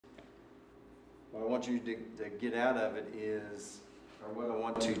what I want you to get out of it is, or what I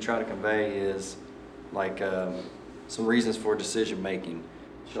want to try to convey is, like some reasons for decision making.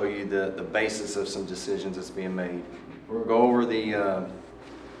 Show you the basis of some decisions that's being made. We'll go over the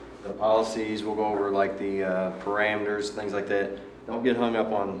policies. We'll go over like the parameters, things like that. Don't get hung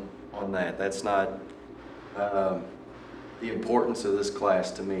up on that. That's not the importance of this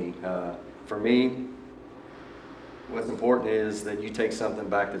class to me. For me, what's important is that you take something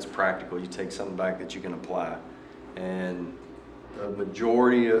back that's practical. You take something back that you can apply. And the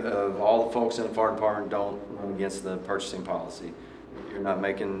majority of all the folks in the fire department don't run against the purchasing policy. You're not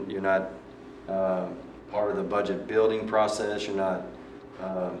part of the budget building process. You're not,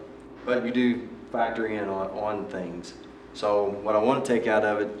 but you do factor in on things. So what I want to take out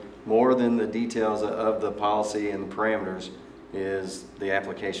of it, more than the details of the policy and the parameters, is the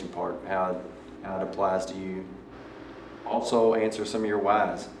application part, how it applies to you. Also answer some of your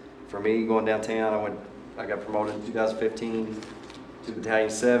whys. For me, going downtown, I got promoted in 2015 to Battalion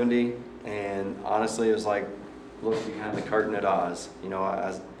 70, and honestly, it was like look behind the curtain at Oz. You know,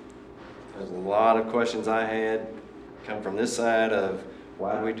 there's a lot of questions I had come from this side of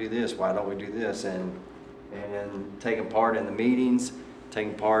why do we do this, why don't we do this, and taking part in the meetings,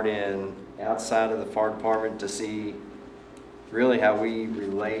 taking part in outside of the fire department to see really how we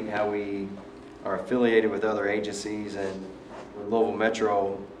relate, how we are affiliated with other agencies and with Louisville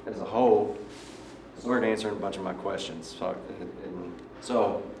Metro as a whole. Started answering a bunch of my questions.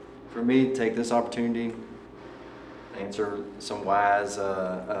 So for me, take this opportunity, answer some whys,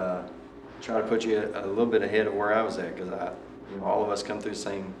 try to put you a little bit ahead of where I was at, because all of us come through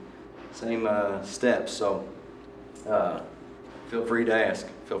the same steps. So feel free to ask.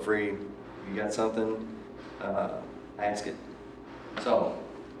 Feel free, if you got something, ask it. So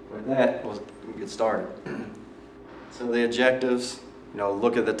with that, we'll get started. So the objectives,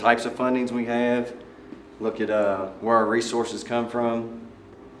 look at the types of fundings we have, look at where our resources come from.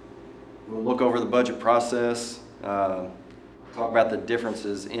 We'll look over the budget process, talk about the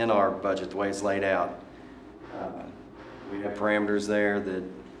differences in our budget, the way it's laid out. We have parameters there that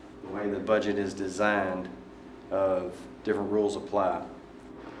the way the budget is designed, of different rules apply.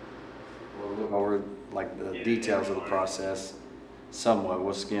 We'll look over like the details of the process somewhat.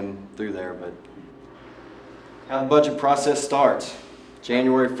 We'll skim through there, but how the budget process starts.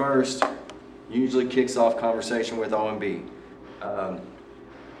 January 1st usually kicks off conversation with OMB.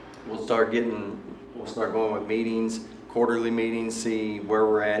 We'll start going with meetings, quarterly meetings, see where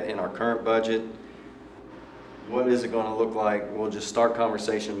we're at in our current budget. What is it going to look like? We'll just start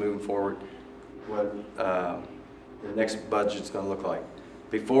conversation moving forward, what the next budget's going to look like.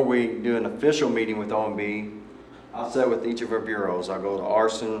 Before we do an official meeting with OMB, I'll sit with each of our bureaus. I'll go to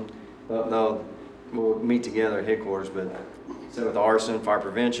arson. No, we'll meet together at headquarters, but sit with arson, fire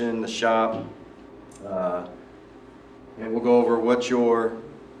prevention, the shop, and we'll go over what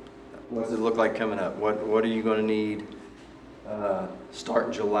does it look like coming up? What are you going to need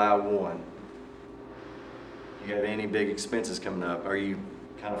starting July 1? You have any big expenses coming up? Are you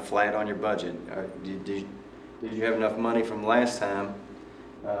kind of flat on your budget? Did you have enough money from last time?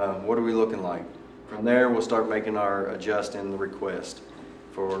 What are we looking like? From there, we'll start making our adjusting the request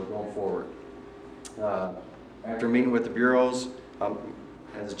for going forward. After meeting with the bureaus,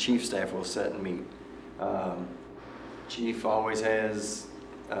 as a chief staff, we'll sit and meet. Chief always has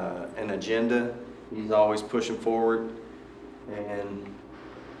an agenda. He's always pushing forward, and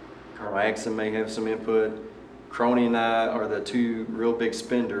Colonel Axon may have some input. Crony and I are the two real big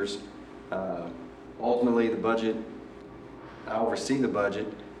spenders. Ultimately, the budget, I oversee the budget,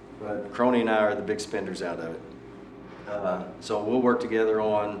 but Crony and I are the big spenders out of it. So we'll work together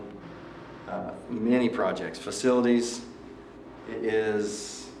on many projects. Facilities, it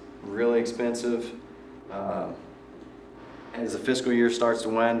is really expensive. As the fiscal year starts to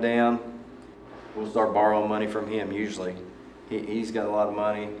wind down, we'll start borrowing money from him usually. He's got a lot of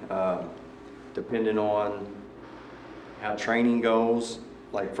money, depending on how training goes.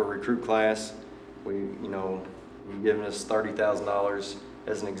 Like for recruit class, you've given us $30,000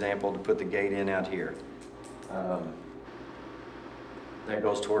 as an example to put the gate in out here. That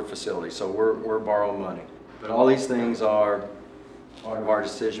goes toward facilities, so we're borrowing money. But all these things are part of our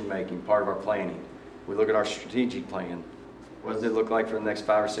decision making, part of our planning. We look at our strategic plan. What does it look like for the next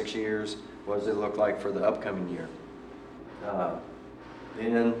 5 or 6 years? What does it look like for the upcoming year?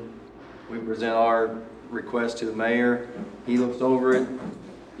 Then we present our request to the mayor. He looks over it,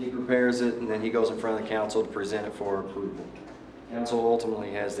 he prepares it, and then he goes in front of the council to present it for approval. Council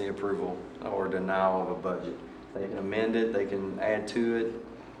ultimately has the approval or denial of a budget. They can amend it, they can add to it,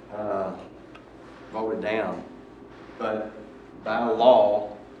 vote it down. But by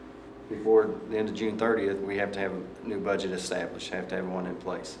law, before the end of June 30th, we have to have a new budget established, have to have one in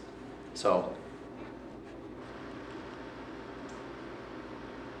place. So,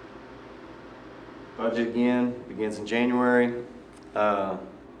 budget again begins in January. We're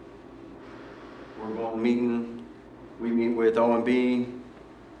going to meeting. We meet with OMB.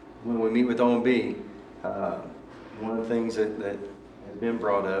 When we meet with OMB, one of the things that has been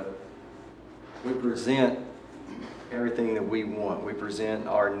brought up, we present everything that we want. We present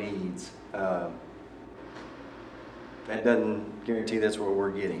our needs. That doesn't guarantee that's what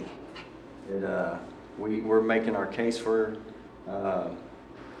we're getting. We're making our case for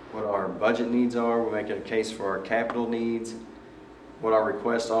what our budget needs are. We're making a case for our capital needs, what our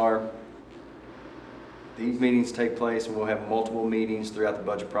requests are. These meetings take place, and we'll have multiple meetings throughout the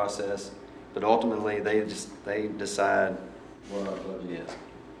budget process, but ultimately they decide what our budget is.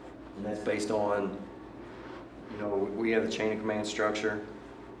 And that's based on, we have the chain of command structure.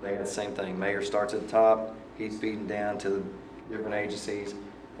 They have the same thing. Mayor starts at the top, he's feeding down to the different agencies,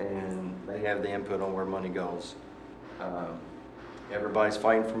 and they have the input on where money goes. Everybody's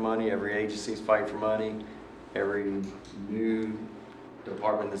fighting for money, every agency's fighting for money, every new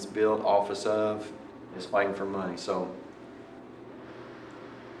department that's built, office of, is fighting for money. So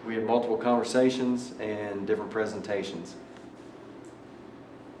we had multiple conversations and different presentations.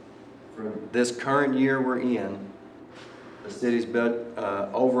 For this current year we're in, the city's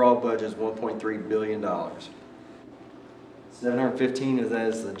overall budget is $1.3 billion. 715 of that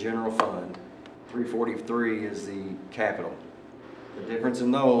is the general fund. 343 is the capital. The difference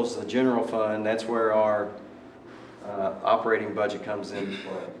in those, the general fund, that's where our operating budget comes into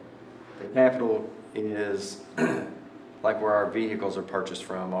play. The capital is like where our vehicles are purchased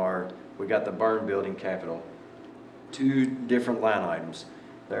from. We got the burn building capital. Two different line items.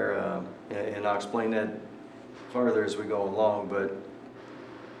 And I'll explain that further as we go along, but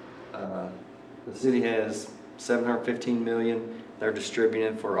the city has $715 million. They're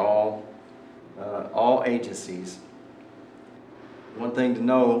distributing for all agencies. One thing to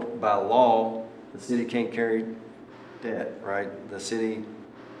know, by law, the city can't carry debt, right? The city,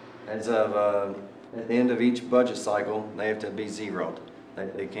 as of at the end of each budget cycle, they have to be zeroed.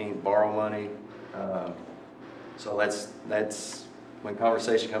 They can't borrow money. So that's when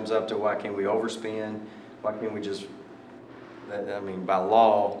conversation comes up to why can't we overspend? Why can't we just, by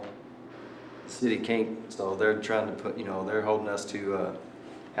law, the city can't, so they're trying to put, they're holding us to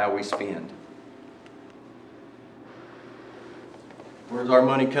how we spend. Where does our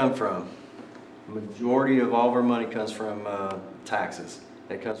money come from? The majority of all of our money comes from taxes.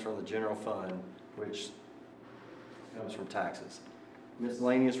 It comes from the general fund, which comes from taxes.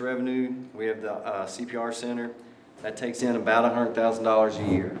 Miscellaneous revenue, we have the CPR center. That takes in about $100,000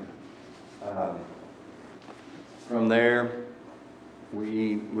 a year. From there,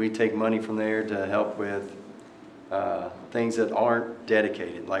 we take money from there to help with things that aren't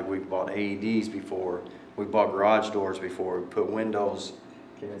dedicated. Like we've bought AEDs before, we've bought garage doors before, we put windows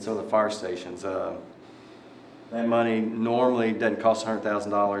in some of the fire stations. That money normally doesn't cost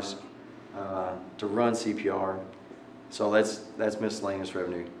 $100,000 to run CPR, so that's miscellaneous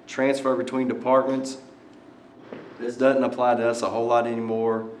revenue. Transfer between departments. This doesn't apply to us a whole lot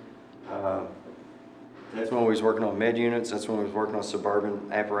anymore. That's when we was working on med units. That's when we was working on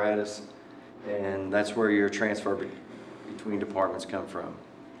suburban apparatus, and that's where your transfer between departments come from.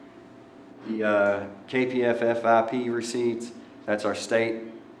 The KPF FIP receipts. That's our state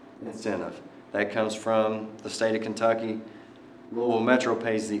incentive. That comes from the state of Kentucky. Louisville Metro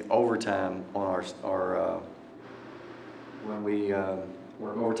pays the overtime on our when we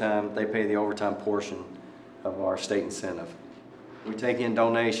work overtime, they pay the overtime portion of our state incentive. We take in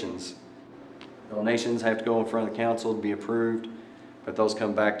donations. Donations have to go in front of the council to be approved, but those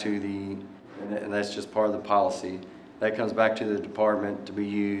come back to and that's just part of the policy. That comes back to the department to be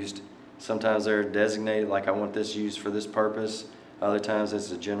used. Sometimes they're designated, like I want this used for this purpose. Other times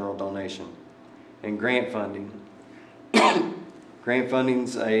it's a general donation. And grant funding. Grant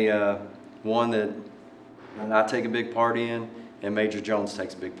funding's one that I take a big part in, and Major Jones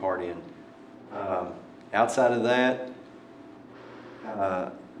takes a big part in. Outside of that,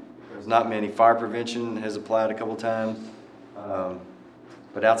 there's not many. Fire prevention has applied a couple times,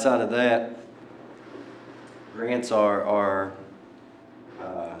 but outside of that, grants are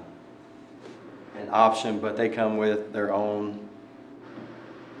an option, but they come with their own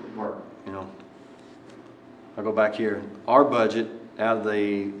work. I'll go back here. Our budget, out of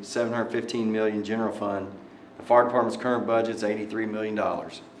the $715 million general fund, the fire department's current budget is $83 million.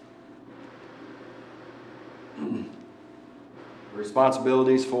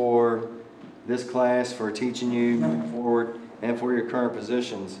 Responsibilities for this class, for teaching you moving forward, and for your current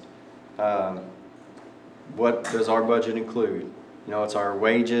positions. What does our budget include? You know, it's our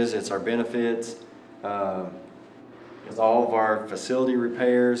wages, it's our benefits, it's all of our facility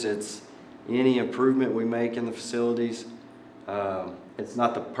repairs, it's any improvement we make in the facilities. It's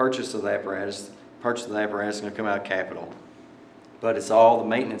not the purchase of the apparatus. Purchase of the apparatus is going to come out of capital, but it's all the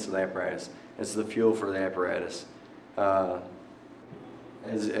maintenance of the apparatus. It's the fuel for the apparatus.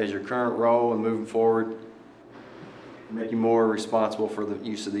 As your current role and moving forward, make you more responsible for the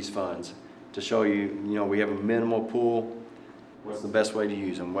use of these funds. To show you, you know, we have a minimal pool. What's the best way to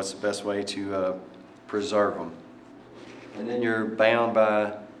use them? What's the best way to preserve them? And then you're bound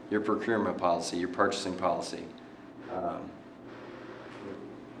by your procurement policy, your purchasing policy.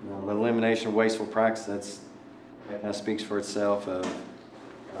 You know, the elimination of wasteful practice, that kind of speaks for itself of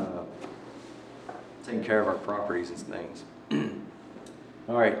taking care of our properties and things.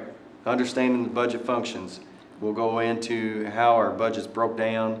 All right, understanding the budget functions. We'll go into how our budget's broke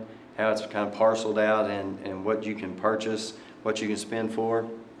down, how it's kind of parceled out, and what you can purchase, what you can spend for.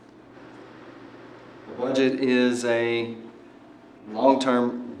 The budget is a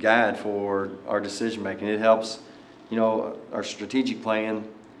long-term guide for our decision making. It helps, you know, our strategic plan.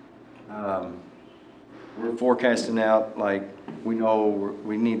 We're forecasting out, like, we know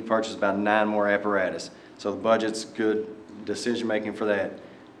we need to purchase about 9 more apparatus. So the budget's good decision making for that.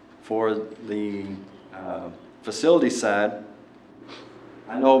 For the facility side,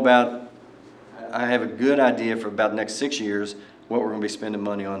 I have a good idea for about the next 6 years what we're going to be spending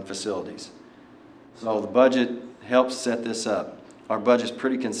money on facilities. So the budget helps set this up. Our budget's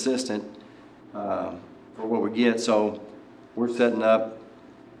pretty consistent for what we get, so we're setting up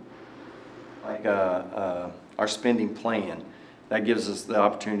like our spending plan. That gives us the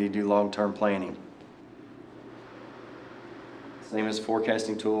opportunity to do long-term planning. Same as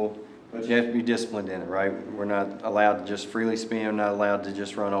forecasting tool, but you have to be disciplined in it, right? We're not allowed to just freely spend, we're not allowed to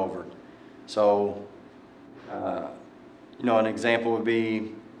just run over. So, you know, an example would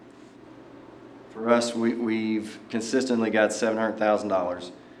be, for us, we've consistently got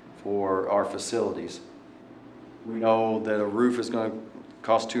 $700,000 for our facilities. We know that a roof is going to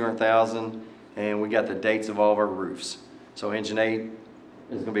cost $200,000, and we got the dates of all of our roofs. So engine 8 is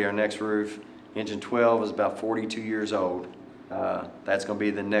going to be our next roof. Engine 12 is about 42 years old. That's going to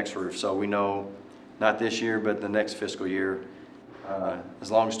be the next roof. So we know, not this year, but the next fiscal year, as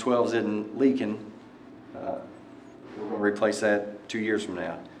long as 12 isn't leaking, we're going to replace that 2 years from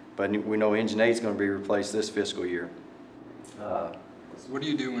now. But we know engine 8 is going to be replaced this fiscal year. So what do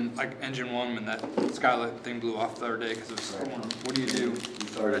you do when, like, engine 1, when that skylight thing blew off the other day because of a storm? What do you do? You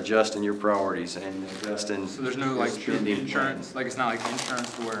start adjusting your priorities and adjusting. So there's no, like, insurance? Like, it's not like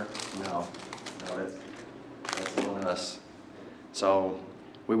insurance to where? No, that's on us. So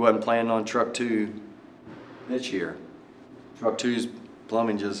we wasn't planning on truck 2 this year. Truck 2's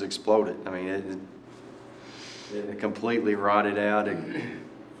plumbing just exploded. I mean, it completely rotted out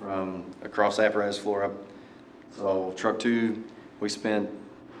from across the apparatus floor up. So truck 2, we spent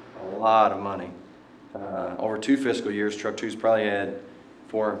a lot of money. Over 2 fiscal years, truck 2's probably had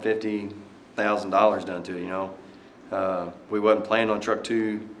 $450,000 done to it, you know. We wasn't planning on truck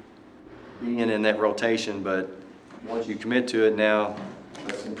 2 being in that rotation, but once you commit to it now,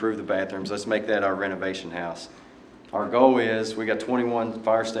 let's improve the bathrooms. Let's make that our renovation house. Our goal is, we got 21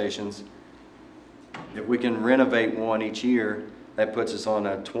 fire stations. If we can renovate one each year, that puts us on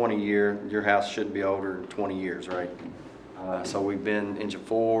a 20-year, your house should be older than 20 years, right? So we've been engine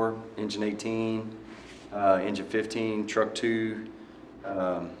 4, engine 18, engine 15, truck 2,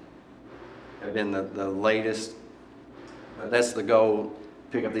 have been the latest. But that's the goal,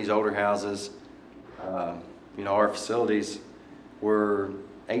 pick up these older houses. You know, our facilities,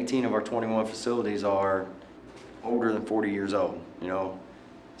 18 of our 21 facilities are older than 40 years old. You know,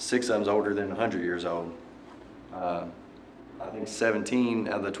 6 of them's older than 100 years old. I think 17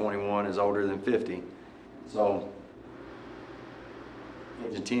 of the 21 is older than 50. So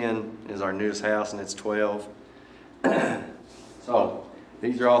engine 10 is our newest house, and it's 12. So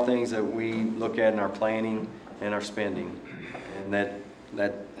these are all things that we look at in our planning and our spending, and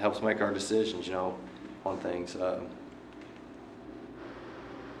that helps make our decisions, you know, on things.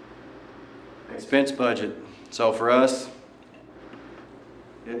 Expense budget. So for us,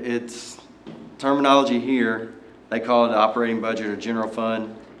 it's terminology here. They call it operating budget or general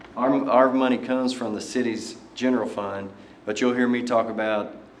fund. Our money comes from the city's general fund, but you'll hear me talk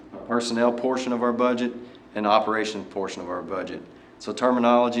about a personnel portion of our budget and the operation portion of our budget. So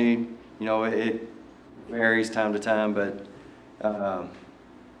terminology, you know, it varies time to time, but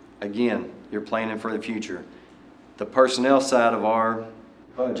again, you're planning for the future. The personnel side of our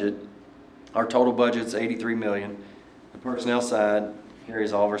budget, our total budget's $83 million. The personnel side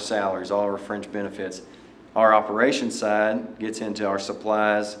carries all of our salaries, all of our fringe benefits. Our operations side gets into our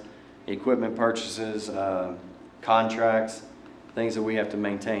supplies, equipment purchases, contracts, things that we have to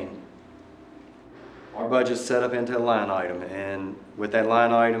maintain. Our budget's set up into a line item, and with that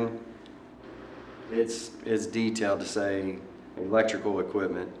line item, it's detailed to say electrical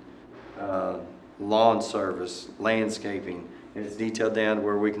equipment, lawn service, landscaping. It's detailed down to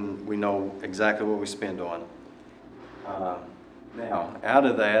where we know exactly what we spend on. Now, out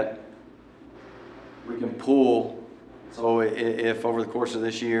of that, we can pull, so if over the course of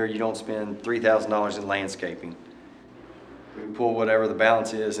this year you don't spend $3,000 in landscaping, we can pull whatever the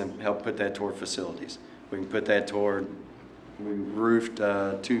balance is and help put that toward facilities. We can put that toward, we roofed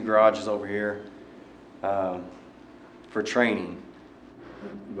 2 garages over here for training.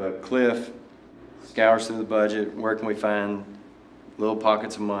 But Cliff scours through the budget, where can we find little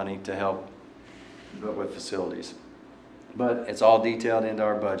pockets of money to help with facilities. But it's all detailed into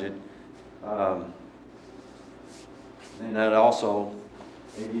our budget. And that also,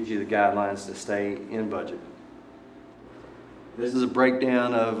 it gives you the guidelines to stay in budget. This is a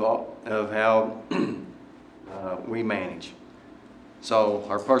breakdown of how we manage. So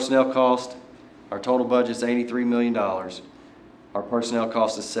our personnel cost, our total budget is $83 million. Our personnel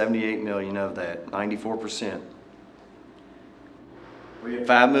cost is $78 million of that, 94%. We have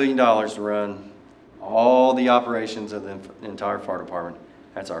 $5 million to run all the operations of the entire fire department.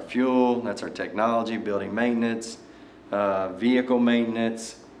 That's our fuel, that's our technology, building maintenance, vehicle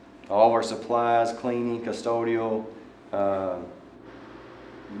maintenance, all of our supplies, cleaning, custodial,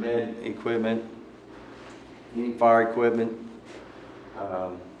 med equipment, any fire equipment,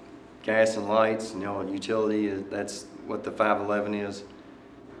 gas and lights, utility, that's what the 511 is.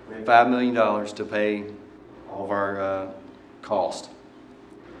 We have $5 million to pay all of our cost.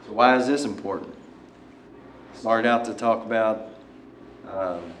 So why is this important? Started out to talk about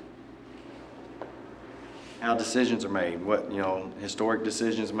how decisions are made, what, historic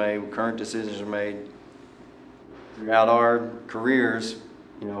decisions made, current decisions are made. Throughout our careers,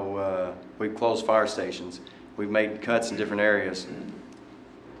 we've closed fire stations. We've made cuts in different areas.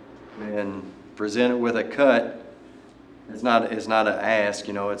 And presented with a cut, it's not an ask,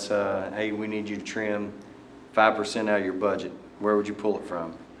 it's hey, we need you to trim 5% out of your budget. Where would you pull it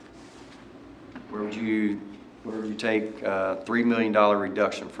from? Where would you take a $3 million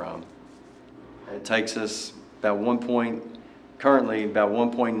reduction from? It takes us currently about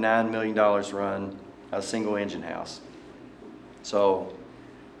 $1.9 million to run a single engine house. So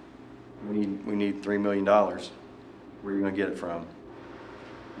we need $3 million. Where are you going to get it from?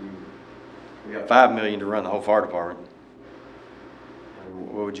 We got $5 million to run the whole fire department.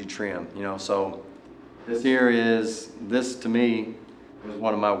 What would you trim? So this to me was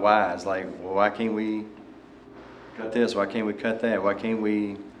one of my whys. Like, well, why can't we cut this? Why can't we cut that? Why can't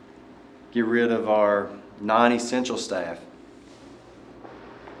we get rid of our non-essential staff?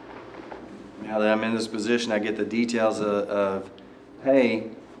 Now that I'm in this position, I get the details of hey,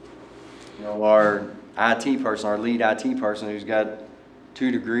 our IT person, our lead IT person who's got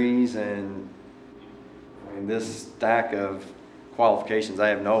 2 degrees and this stack of qualifications,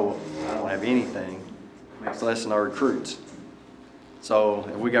 I don't have anything, makes less than our recruits. So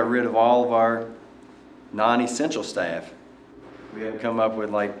if we got rid of all of our non-essential staff, we had to come up with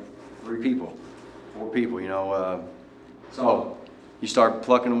like 4 people, so you start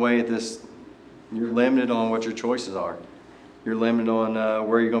plucking away at this, you're limited on what your choices are. You're limited on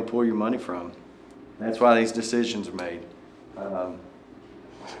where you're going to pull your money from. That's why these decisions are made.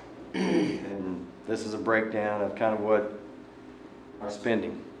 And this is a breakdown of kind of what our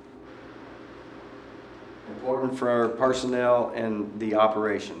spending. Important for our personnel and the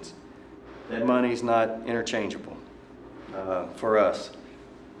operations. That money's not interchangeable for us.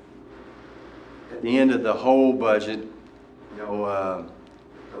 At the end of the whole budget, the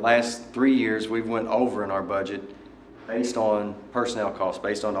last 3 years we've went over in our budget based on personnel costs,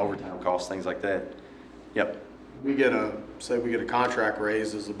 based on overtime costs, things like that. Yep. Say we get a contract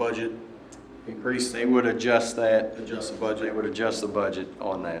raise, does the budget increase? They would adjust that. Adjust the budget. They would adjust the budget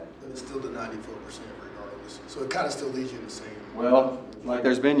on that. But it's still the 94% regardless. So it kind of still leaves you in the same. Well, like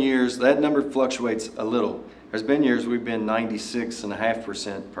there's been years, that number fluctuates a little. There's been years we've been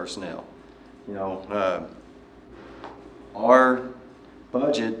 96.5% personnel. Our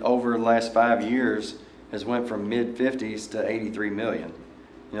budget over the last 5 years has went from mid-50s to 83 million.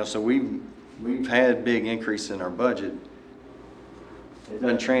 So we've had big increase in our budget. It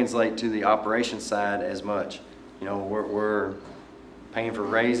doesn't translate to the operations side as much. We're paying for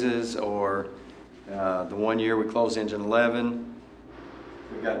raises, or the 1 year we closed Engine 11.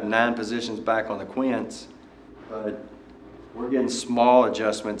 We've got 9 positions back on the Quints, but we're getting small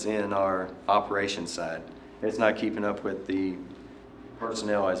adjustments in our operations side. It's not keeping up with the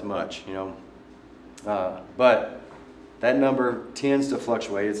personnel as much, you know. But that number tends to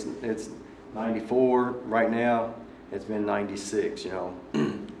fluctuate. It's 94 right now. It's been 96, you know.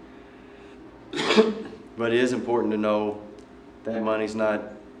 But it is important to know that money's not,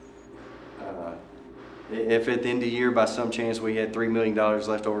 if at the end of the year by some chance we had $3 million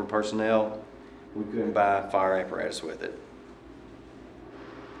left over in personnel, we couldn't buy fire apparatus with it.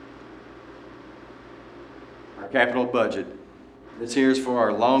 Our capital budget. This here is for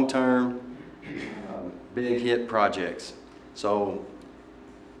our long-term big hit projects. So,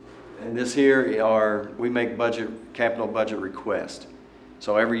 and this here we make capital budget requests.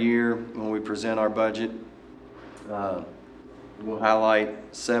 So every year when we present our budget, we'll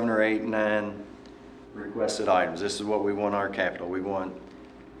highlight 7 or 8, 9 requested items. This is what we want our capital. We want,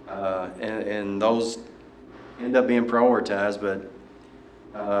 and those end up being prioritized,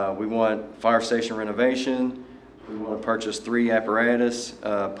 but we want fire station renovation. We want to purchase 3 apparatus,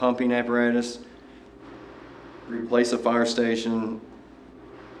 pumping apparatus, replace a fire station,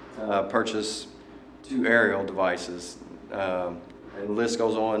 purchase 2 aerial devices, and the list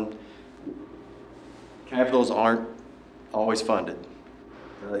goes on. Capitals aren't always funded.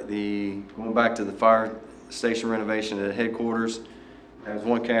 Going back to the fire station renovation at headquarters, that was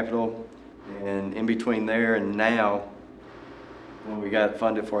one capital, and in between there and now, when we got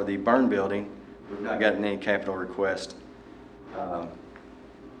funded for the burn building, we've not gotten any capital request.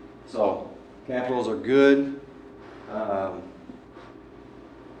 So capitals are good to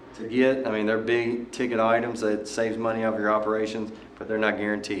get. I mean, they're big ticket items that saves money out of your operations, but they're not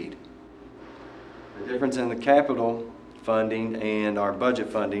guaranteed. The difference in the capital funding and our budget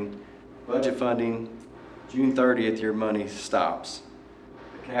funding, June 30th, your money stops.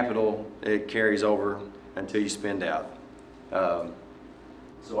 The capital, it carries over until you spend out.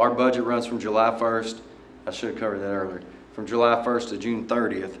 So our budget runs from July 1st, I should have covered that earlier, from July 1st to June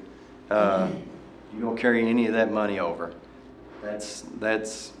 30th. You don't carry any of that money over. That's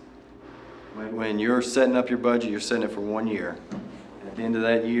when you're setting up your budget, you're setting it for 1 year. At the end of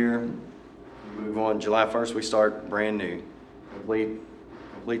that year, you move on. July 1st, we start brand new,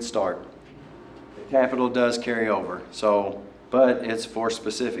 complete start. The capital does carry over, so, but it's for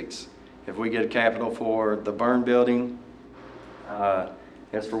specifics. If we get a capital for the burn building,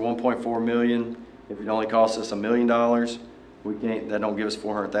 it's for 1.4 million. If it only costs us $1 million, that don't give us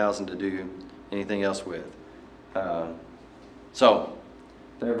 400,000 to do anything else with. So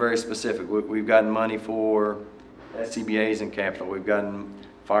they're very specific. We've gotten money for SCBA's in capital. We've gotten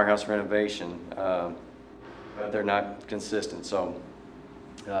firehouse renovation, but they're not consistent. So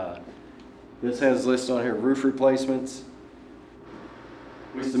this has listed on here roof replacements.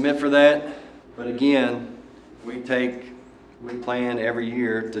 We submit for that, but again, we plan every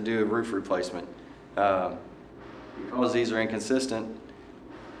year to do a roof replacement. Because these are inconsistent,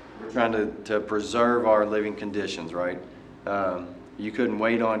 we're trying to preserve our living conditions, right? You couldn't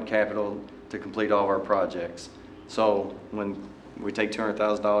wait on capital to complete all of our projects. So when we take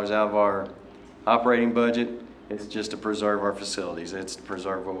 $200,000 out of our operating budget, it's just to preserve our facilities. It's to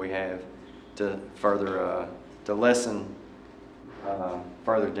preserve what we have to further, to lessen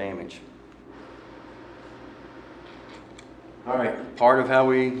further damage. All right, part of how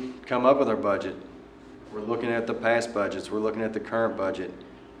we come up with our budget, we're looking at the past budgets, we're looking at the current budget,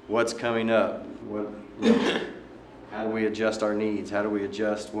 what's coming up, how do we adjust our needs, how do we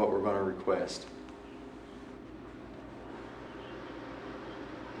adjust what we're going to request.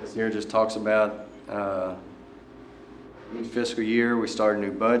 This here just talks about each fiscal year we start a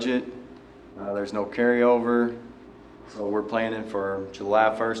new budget, there's no carryover, so we're planning for July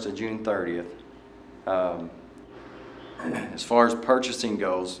 1st to June 30th. As far as purchasing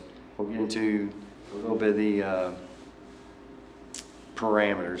goes, we'll get into a little bit of the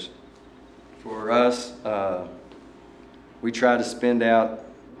parameters. For us, we try to spend out,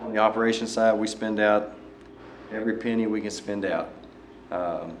 on the operations side, we spend out every penny we can spend out. We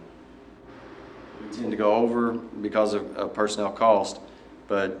tend to go over because of personnel cost,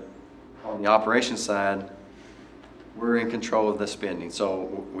 but on the operations side, we're in control of the spending.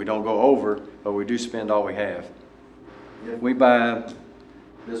 So we don't go over, but we do spend all we have. If we buy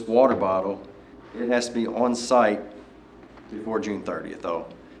this water bottle, it has to be on site before June 30th though.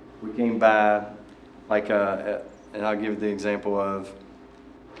 We can't buy like and I'll give the example of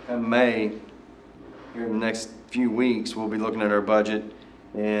in May, here in the next few weeks, we'll be looking at our budget,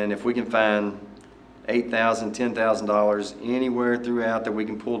 and if we can find $8,000, $10,000 anywhere throughout that we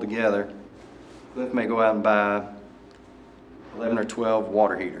can pull together, Cliff may go out and buy 11 or 12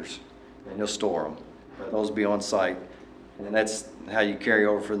 water heaters, and he'll store them. But those will be on site. and that's how you carry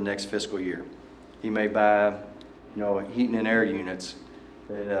over for the next fiscal year. He may buy, heating and air units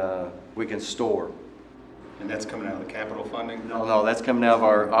that we can store. And that's coming out of the capital funding? No, that's coming out of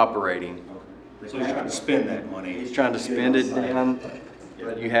our operating. So he's trying to spend that money? He's trying to spend it down,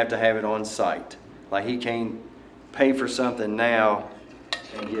 but you have to have it on site. Like, he can't pay for something now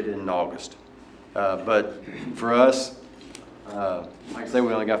and get it in August. But for us, like I say,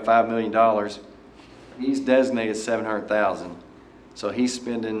 we only got $5 million. He's designated $700,000, so he's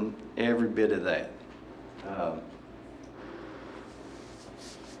spending every bit of that.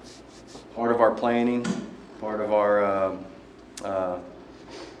 Part of our planning, part of our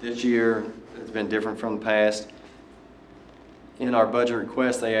this year, it's been different from the past. In our budget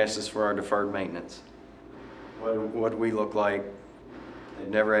request, they asked us for our deferred maintenance. What do we look like? They've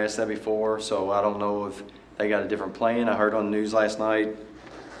never asked that before, so I don't know if they got a different plan. I heard on the news last night,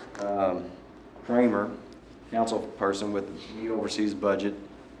 Kramer, council person he oversees budget,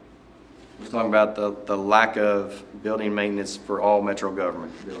 was talking about the lack of building maintenance for all metro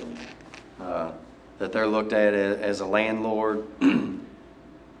government buildings. That they're looked at as a landlord.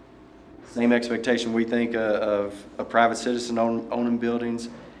 Same expectation we think of a private citizen owning buildings.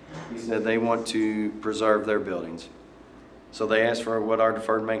 He said they want to preserve their buildings. So they asked for what our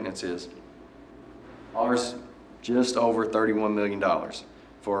deferred maintenance is. Ours, just over $31 million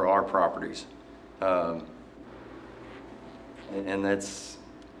for our properties. And that's,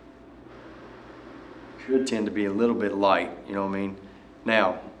 could tend to be a little bit light, you know what I mean?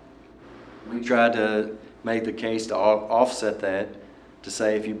 Now, we tried to make the case to offset that, to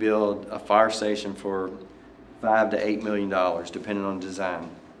say if you build a fire station for $5 to $8 million, depending on design,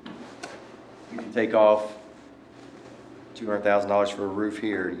 you can take off $200,000 for a roof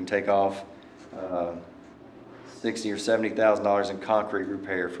here. You can take off $60,000 or $70,000 in concrete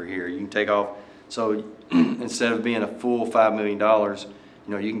repair for here. You can take off, so instead of being a full $5 million,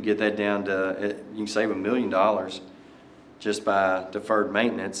 you can get that down to, you can save $1 million just by deferred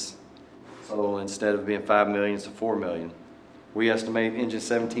maintenance. So instead of being $5 million, it's $4 million. We estimate engine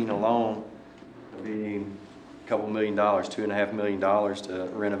 17 alone will be a couple $1 million, $2.5 million to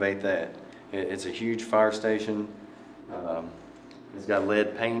renovate that. It's a huge fire station. It's got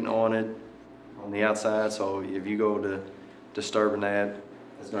lead paint on it on the outside, so if you go to disturbing that,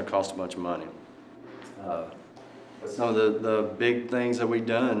 it's going to cost a bunch of money. But some of the big things that we've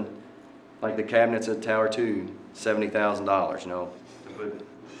done, like the cabinets at Tower 2, $70,000, to put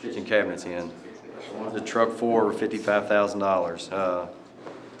kitchen cabinets in. The truck 4 were $55,000.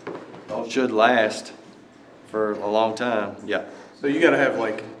 Those should last for a long time. Yeah. So you gotta have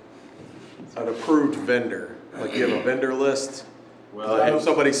like an approved vendor, like you have a vendor list. Well, I know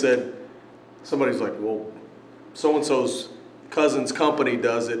somebody's like, well, so-and-so's cousin's company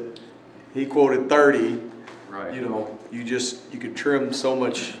does it. He quoted 30. Right. You could trim so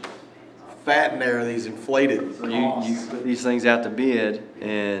much fat in there, these inflated So you put these things out to bid,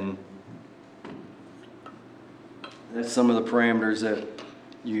 and that's some of the parameters that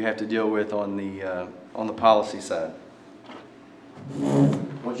you have to deal with on the policy side.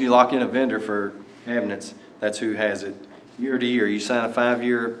 Once you lock in a vendor for cabinets, that's who has it year to year. You sign a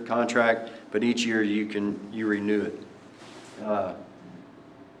 5-year contract, but each year you renew it.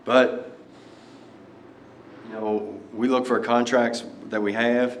 But we look for contracts that we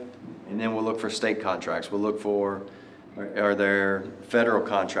have, and then we'll look for state contracts. We'll look for, are there federal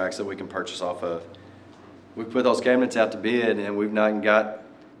contracts that we can purchase off of? We put those cabinets out to bid, and we haven't got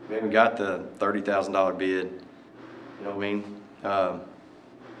the $30,000 bid. You know what I mean?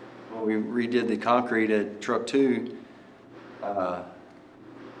 When we redid the concrete at Truck 2, the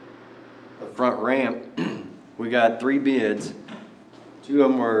front ramp, we got 3 bids. 2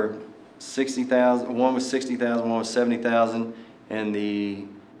 of them were $60,000. One was $60,000. One was $70,000. And the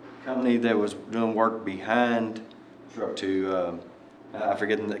company that was doing work behind Truck 2, I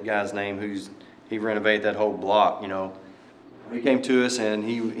forget the guy's name, he renovated that whole block. He came to us and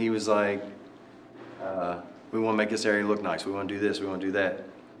he was like, we want to make this area look nice. We want to do this. We want to do that.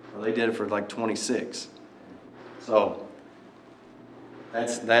 Well, they did it for like 26. So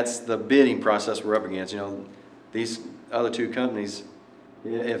that's the bidding process we're up against. These other 2 companies,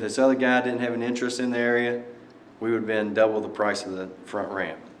 if this other guy didn't have an interest in the area, we would have been double the price of the front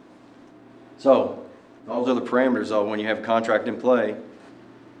ramp. So those are the parameters, though, when you have a contract in play.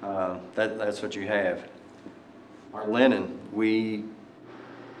 That's what you have. Our linen, we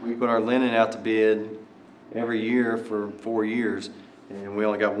put our linen out to bid every year for 4 years, and we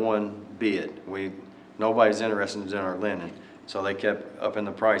only got 1 bid. Nobody's interested in our linen, so they kept upping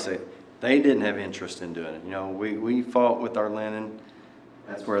the price. They didn't have interest in doing it. We fought with our linen.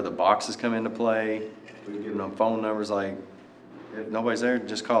 That's where the boxes come into play. We give them phone numbers like, If nobody's there,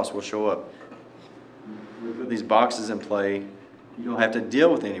 just call us, we'll show up. We put these boxes in play, you don't have to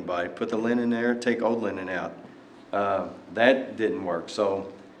deal with anybody. Put the linen there, take old linen out. That didn't work,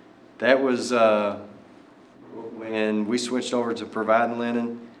 so that was, when we switched over to providing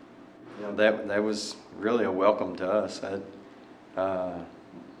linen, you know, that was really a welcome to us. The guy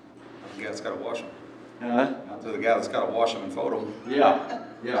that's gotta wash them. Huh? Out to the guy that's gotta wash them and fold them. Yeah,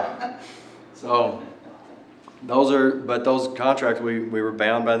 yeah. So, but those contracts, we were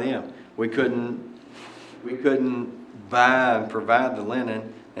bound by them. We couldn't buy and provide the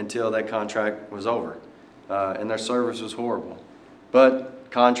linen until that contract was over. And their service was horrible. But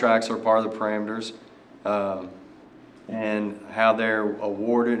contracts are part of the parameters, and how they're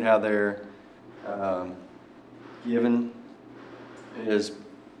awarded, how they're given is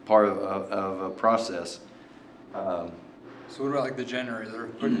part of a process. So what about like the generator? They're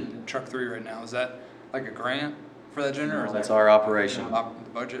putting in truck 3 right now. Is that like a grant for that generator? or is That's that our operation. the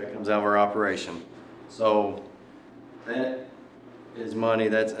budget? Comes out of our operation. So that is money,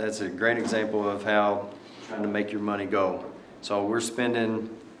 that's a great example of how trying to make your money go. So we're spending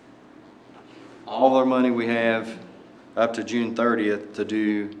all our money we have up to June 30th to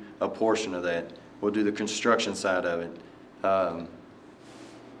do a portion of that. We'll do the construction side of it. On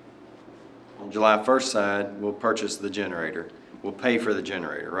July 1st side, we'll purchase the generator. We'll pay for the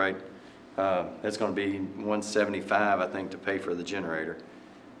generator, right? It's gonna be $175, I think, to pay for the generator.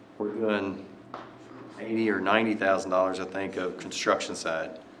 We're doing $80,000 or $90,000, I think, of construction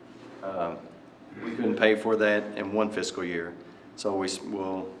side. We couldn't pay for that in one fiscal year, so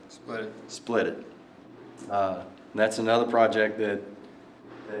we'll split it. That's another project that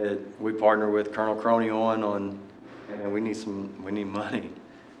we partner with Colonel Croney on, and we need money.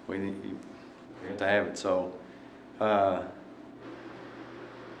 We have to have it. So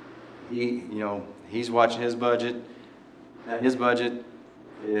he's watching his budget. Now, his budget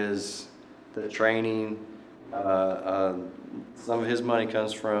is the training. Some of his money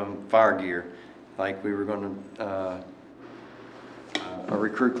comes from fire gear. Like we were going to, a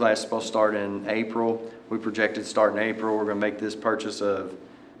recruit class is supposed to start in April. We projected start in April. We're going to make this purchase of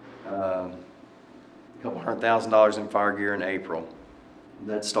a couple $100,000 in fire gear in April.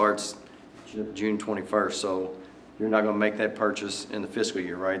 That starts June 21st. So you're not going to make that purchase in the fiscal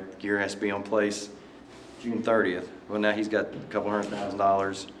year, right? The gear has to be on place June 30th. Well, now he's got a couple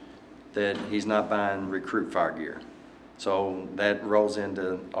 $100,000 that he's not buying recruit fire gear. So that rolls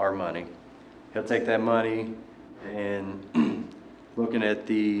into our money. He'll take that money and looking at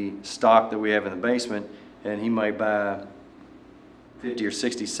the stock that we have in the basement, and he might buy 50 or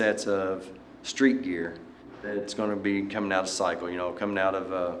 60 sets of street gear that's going to be coming out of cycle, coming out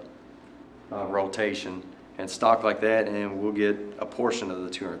of rotation and stock like that, and we'll get a portion of the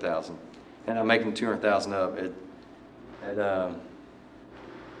 $200,000. And I'm making $200,000 up.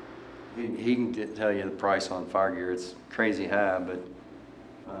 He can tell you the price on fire gear. It's crazy high, but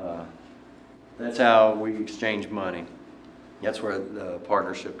that's how we exchange money. That's where the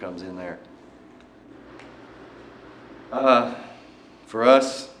partnership comes in there. For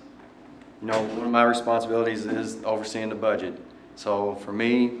us, one of my responsibilities is overseeing the budget. So for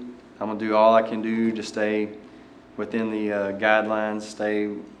me, I'm gonna do all I can do to stay within the guidelines,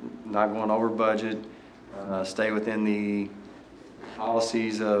 stay not going over budget, stay within the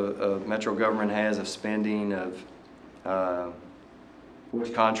policies of Metro government has of spending, of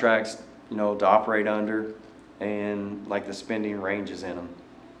which contracts to operate under, and like the spending ranges in them.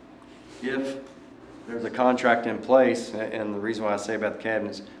 If there's a contract in place, and the reason why I say about the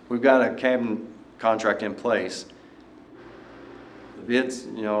cabinets, we've got a cabinet contract in place. The bids,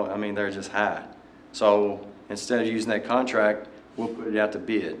 they're just high. So instead of using that contract, we'll put it out to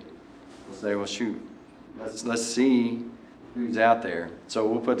bid. We'll say, well, shoot, let's see who's out there. So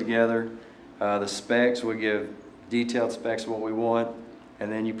we'll put together the specs. We'll give detailed specs of what we want,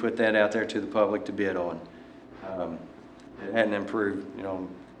 and then you put that out there to the public to bid on. It hadn't improved,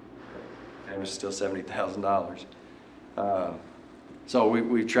 it was still $70,000. So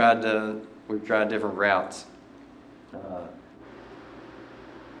we've tried different routes.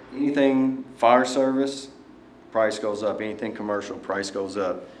 Anything fire service, price goes up. Anything commercial, price goes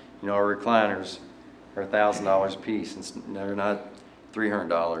up. Our recliners are $1,000 a piece, and they're not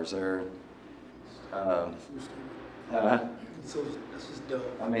 $300. They're So this is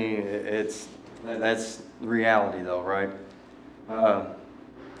dope. I mean, that's reality though, right?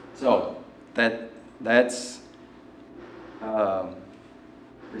 So that's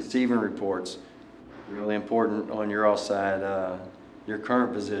receiving reports, really important on your all side. Your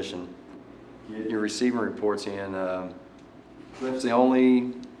current position, get your receiving reports in. Cliff's the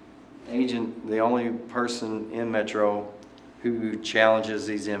only agent, the only person in Metro who challenges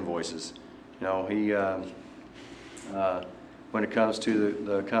these invoices. You know, he, when it comes to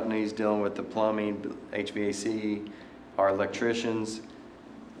the companies dealing with the plumbing, HVAC, our electricians,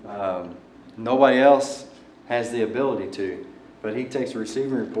 nobody else has the ability to. But he takes a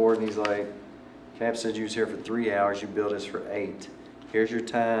receiving report and he's like, Cap said you was here for 3 hours, you billed us for 8. Here's your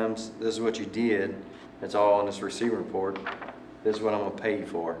times, this is what you did. It's all on this receiving report. This is what I'm gonna pay you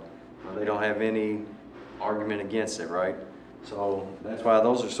for. Well, they don't have any argument against it, right? So that's why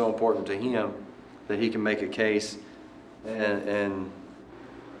those are so important to him, that he can make a case. And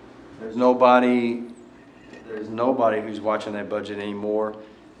there's nobody who's watching that budget anymore,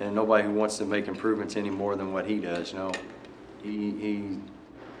 and nobody who wants to make improvements any more than what he does. You know, he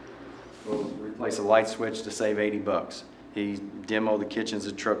will replace a light switch to save $80. He demoed the kitchens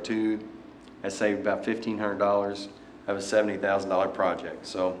at Truck 2. That saved about $1,500 of a $70,000 project.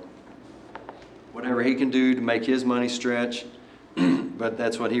 So whatever he can do to make his money stretch, but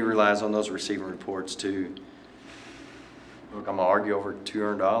that's what he relies on, those receiving reports to. Look, I'm gonna argue over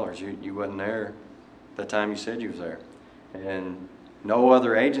 $200. You wasn't there the time you said you was there. And no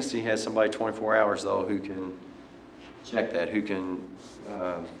other agency has somebody 24 hours though who can check that, who can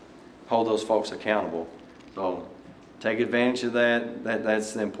hold those folks accountable. So take advantage of that.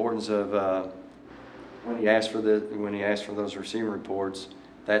 That's the importance of when he asks for those receiving reports.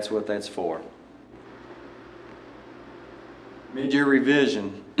 That's what that's for. Mid-year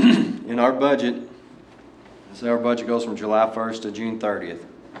revision in our budget. So our budget goes from July 1st to June 30th.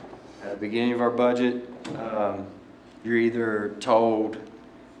 At the beginning of our budget, you're either told,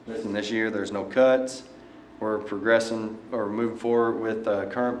 listen, this year there's no cuts, we're progressing or moving forward with the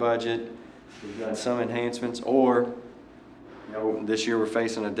current budget, we've done some enhancements, or you know, this year we're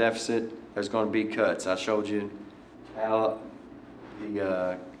facing a deficit, there's going to be cuts. I showed you how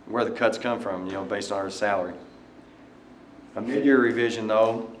where the cuts come from, you know, based on our salary. A mid-year revision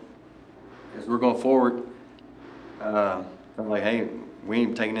though, as we're going forward, I'm like, hey, we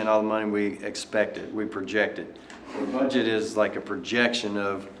ain't taking in all the money we expected, we projected. The budget is like a projection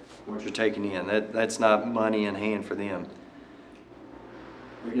of what you're taking in. That's not money in hand for them.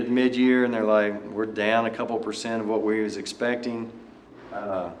 We get mid-year and they're like, we're down a couple percent of what we was expecting.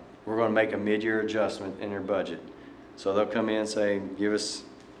 We're going to make a mid-year adjustment in your budget. So they'll come in and say, give us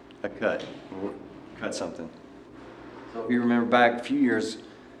a cut. We'll cut something. So if you remember back a few years,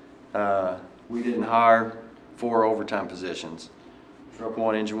 we didn't hire 4 overtime positions. Truck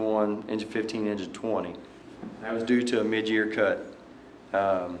 1, Engine 15, Engine 20. That was due to a mid-year cut.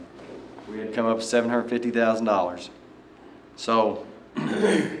 We had come up with $750,000. So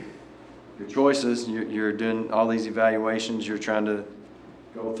your choices, you're doing all these evaluations, you're trying to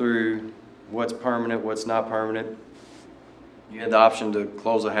go through what's permanent, what's not permanent. You had the option to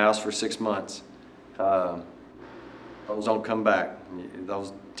close a house for 6 months. Those don't come back.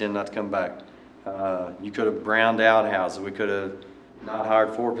 Those tend not to come back. You could have browned out houses. We could have not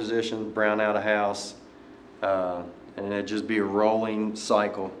hired 4 positions, brown out a house, and it'd just be a rolling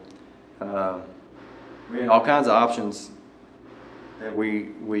cycle. We had all kinds of options that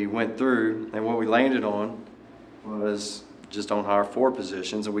we went through, and what we landed on was just don't hire 4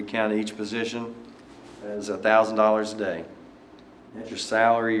 positions, and we count each position as $1,000 a day. That's your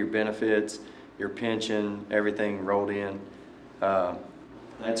salary, your benefits, your pension, everything rolled in.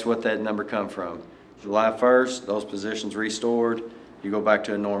 That's what that number come from. July 1st, those positions restored, you go back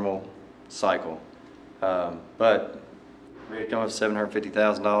to a normal cycle. But we had come up with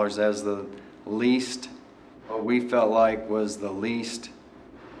 $750,000 as the least, what we felt like was the least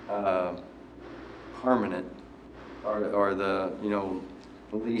permanent, or the, you know,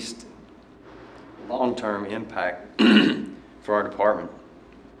 least long-term impact for our department.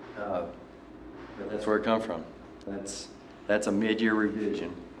 But that's where it come from. That's a mid-year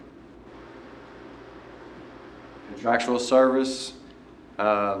revision. Contractual service,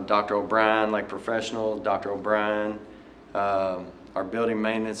 Dr. O'Brien, like professional, Dr. O'Brien. Our building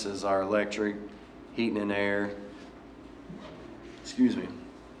maintenance is our electric, heating and air. Excuse me.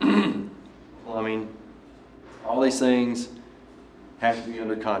 Plumbing. All these things have to be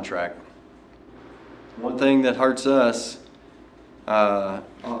under contract. One thing that hurts us,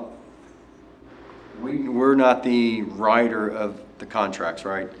 we're not the writer of the contracts,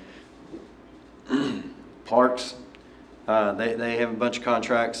 right? Parks, they have a bunch of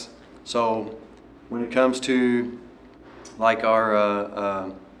contracts. So when it comes to like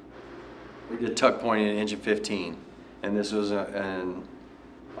our, we did tuck pointing in Engine 15, and this was an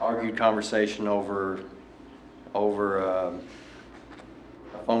argued conversation over a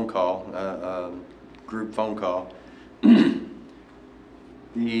phone call, a group phone call.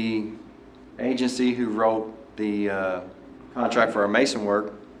 The agency who wrote the contract for our mason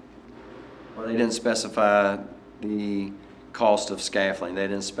work, well, they didn't specify the cost of scaffolding. They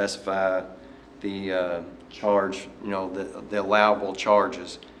didn't specify the charge, you know, the allowable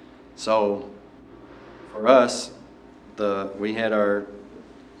charges. So for us, we had our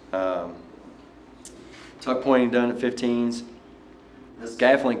tuck pointing done at 15s. The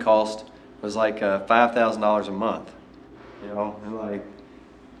scaffolding cost was like $5,000 a month. You know, and like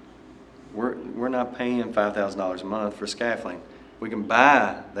we're not paying $5,000 a month for scaffolding. We can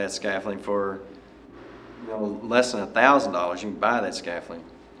buy that scaffolding for, you know, less than $1,000. You can buy that scaffolding.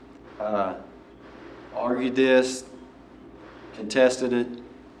 Argued this, contested it.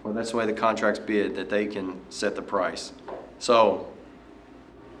 Well, that's the way the contract's bid, that they can set the price. So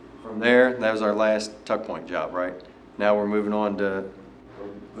from there, that was our last tuck point job, right? Now we're moving on to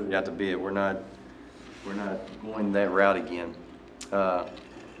put it out to bid. We're not going that route again.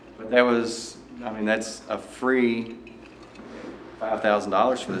 But that was, I mean, that's a free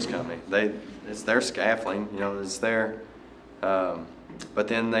 $5,000 for this company. It's their scaffolding, you know, it's their, but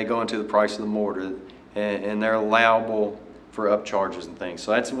then they go into the price of the mortar, and they're allowable for upcharges and things.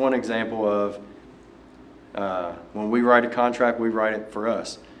 So that's one example of when we write a contract, we write it for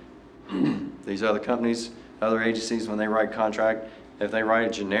us. These other companies, other agencies, when they write contract, if they write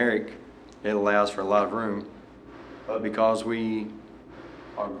it generic, it allows for a lot of room. But because we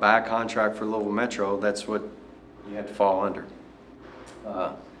are by contract for Louisville Metro, that's what you have to fall under.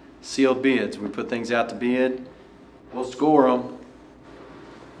 Sealed bids, we put things out to bid, we'll score them.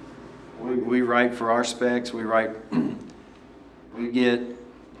 We write for our specs, we write,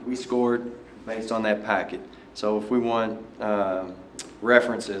 we scored based on that packet. So if we want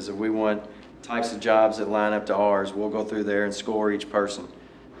references, if we want types of jobs that line up to ours, we'll go through there and score each person.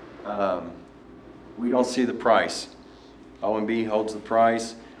 We don't see the price. O&B holds the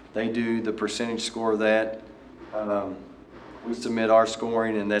price. They do the percentage score of that. We submit our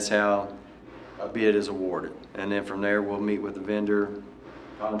scoring, and that's how a bid is awarded. And then from there, we'll meet with the vendor,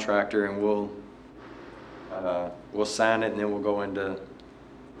 contractor, and we'll sign it, and then we'll go into the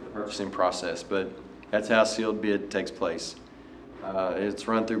purchasing process. But that's how sealed bid takes place. It's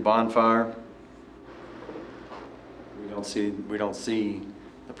run through Bonfire. We don't see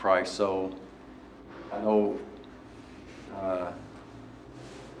the price. So I know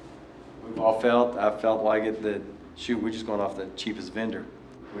we've all felt. I felt like it that shoot, we're just going off the cheapest vendor.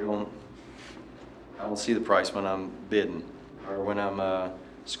 I don't see the price when I'm bidding or when I'm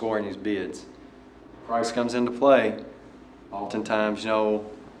scoring these bids. Price comes into play. Oftentimes, you know,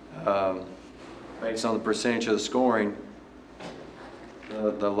 based on the percentage of the scoring,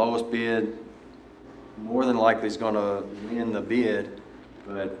 the lowest bid more than likely is going to win the bid,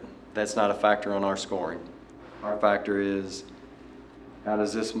 but that's not a factor on our scoring. Our factor is, how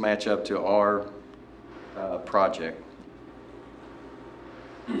does this match up to our project?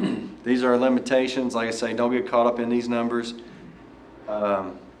 These are limitations. Like I say, don't get caught up in these numbers.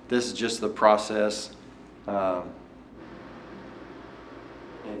 This is just the process. And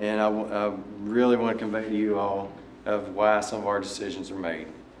I really want to convey to you all of why some of our decisions are made.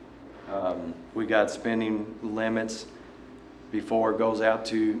 We got spending limits before it goes out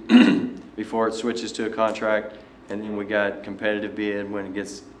to, before it switches to a contract, and then we got competitive bid when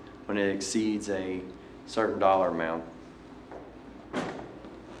it exceeds a certain dollar amount.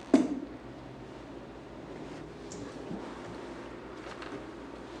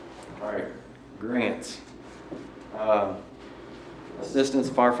 All right, grants. Assistance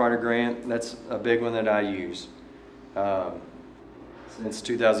firefighter grant, that's a big one that I use. Since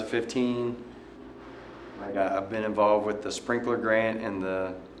 2015, I've been involved with the sprinkler grant and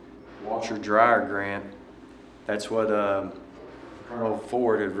the washer dryer grant. That's what Colonel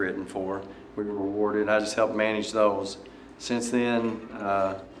Ford had written for. We were awarded. I just helped manage those. Since then,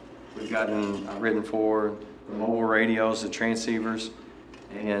 I've written for the mobile radios, the transceivers,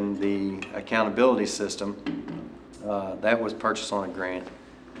 and the accountability system. That was purchased on a grant.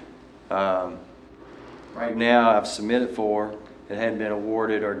 Right now, I've submitted for, it hadn't been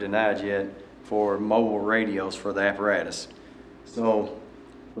awarded or denied yet, for mobile radios for the apparatus. So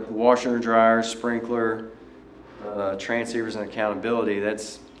with the washer and dryer, sprinkler, transceivers, and accountability,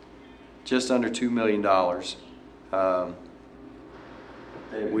 that's just under $2 million that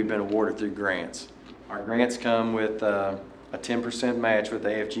we've been awarded through grants. Our grants come with a 10% match with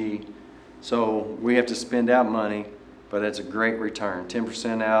AFG, so we have to spend out money, but it's a great return.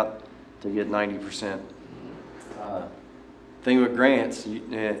 10% out to get 90%. Thing with grants,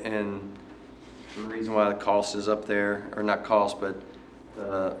 and the reason why the cost is up there, or not cost, but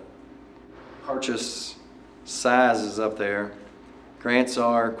the purchase size is up there. Grants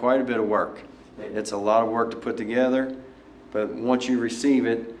are quite a bit of work. It's a lot of work to put together, but once you receive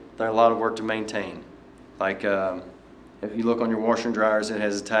it, there's a lot of work to maintain. Like if you look on your washer and dryers, it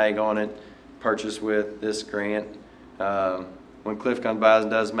has a tag on it, purchased with this grant. When Cliff comes by and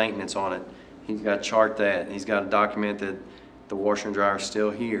does maintenance on it, he's got to chart that. He's got to document that the washer and dryer is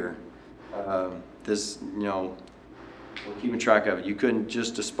still here. This, you know, we're keeping track of it. You couldn't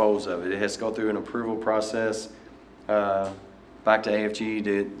just dispose of it. It has to go through an approval process back to AFG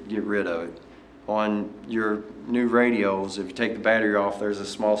to get rid of it. On your new radios, if you take the battery off, there's a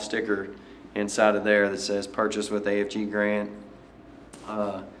small sticker inside of there that says purchase with AFG grant.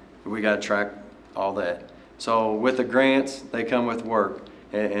 We got to track all that. So with the grants, they come with work,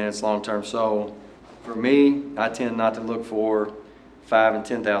 and it's long term. So for me, I tend not to look for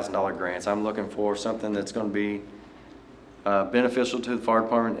 $5,000 and $10,000 grants. I'm looking for something that's going to be beneficial to the fire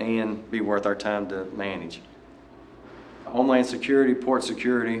department and be worth our time to manage. Homeland Security, Port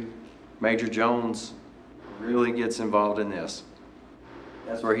Security, Major Jones really gets involved in this.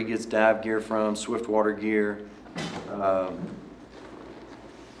 That's where he gets dive gear from, swiftwater gear.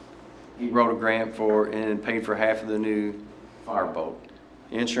 He wrote a grant for and paid for half of the new fireboat.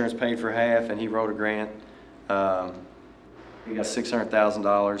 Insurance paid for half, and he wrote a grant. He got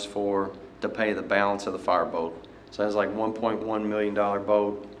 $600,000 to pay the balance of the fireboat. So that's like $1.1 million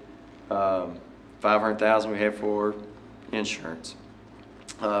boat. $500,000 we have for insurance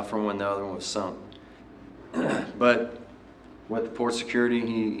from when the other one was sunk. But with the Port Security,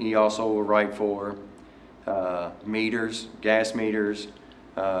 he also will write for meters, gas meters,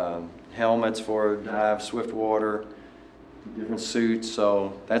 helmets for dive, swift water, different suits.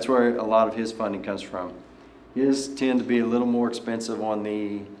 So that's where a lot of his funding comes from. His tend to be a little more expensive on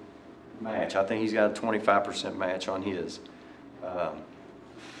the match. I think he's got a 25% match on his.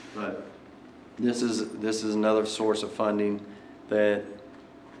 But this is another source of funding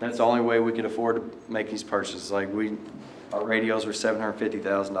that's the only way we can afford to make these purchases. Like our radios are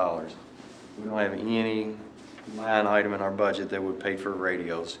 $750,000. We don't have any line item in our budget that would pay for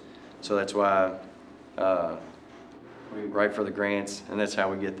radios. So that's why we write for the grants, and that's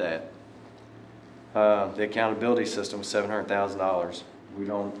how we get that. The accountability system was $700,000. We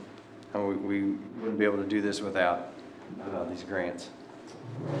wouldn't be able to do this without these grants.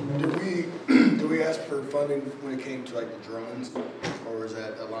 Did we ask for funding when it came to like the drones, or is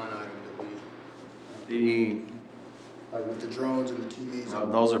that a line item that we? Like with the drones and the TVs?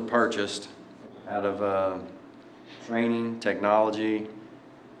 Those are purchased out of training, technology,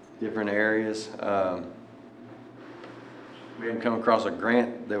 different areas. We haven't come across a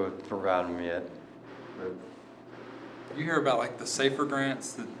grant that would provide them yet. But You hear about like the safer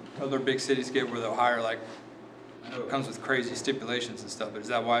grants that other big cities get where they'll hire like, I know it comes with crazy stipulations and stuff, but is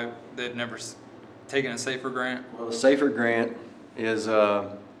that why they've never taken a safer grant? well, the safer grant is like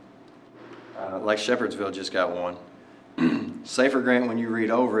Shepherdsville just got one. Safer grant, when you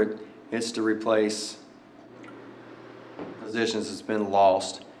read over it, it's to replace positions that's been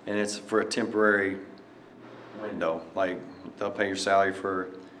lost, and it's for a temporary window. Like they'll pay your salary for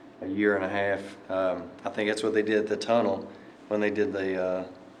a year and a half. I think that's what they did at the tunnel when they did the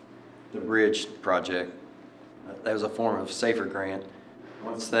bridge project. That was a form of safer grant.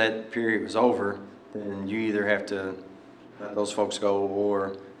 Once that period was over, then you either have to let those folks go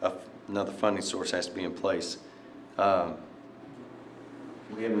or another funding source has to be in place. We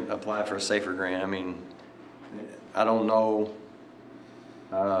haven't applied for a safer grant. I mean, I don't know,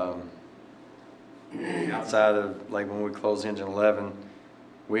 outside of like when we closed Engine 11,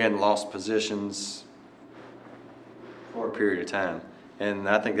 we hadn't lost positions for a period of time. And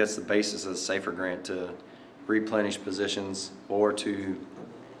I think that's the basis of the safer grant, to replenish positions or to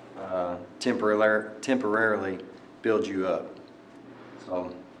temporarily build you up.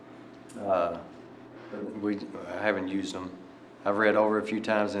 So I haven't used them. I've read over a few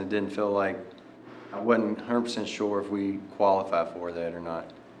times and it didn't feel like, I wasn't 100% sure if we qualify for that or not.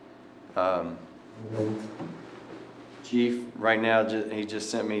 Chief, right now, he just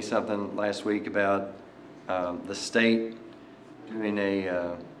sent me something last week about the state doing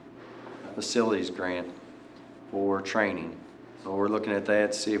a facilities grant for training. So we're looking at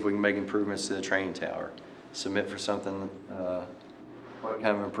that to see if we can make improvements to the training tower. Submit for something, what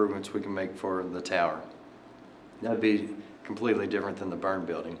kind of improvements we can make for the tower. That'd be completely different than the burn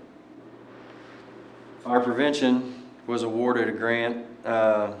building. Fire prevention was awarded a grant,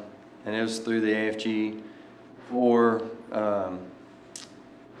 and it was through the AFG for a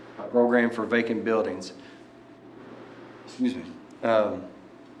program for vacant buildings. Excuse me.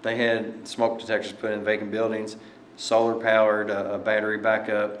 They had smoke detectors put in vacant buildings, solar powered, battery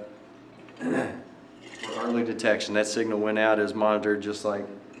backup for early detection. That signal went out, is monitored just like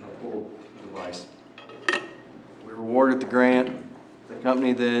a pool device. We awarded the grant. The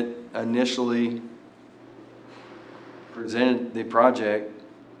company that initially presented the project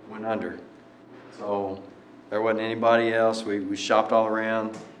went under. So there wasn't anybody else. We shopped all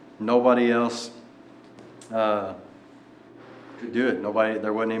around. Nobody else could do it.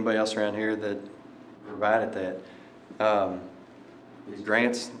 There wasn't anybody else around here that provided that. These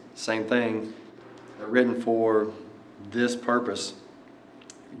grants, same thing. They're written for this purpose.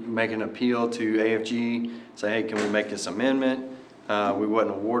 You can make an appeal to AFG, say, hey, can we make this amendment? We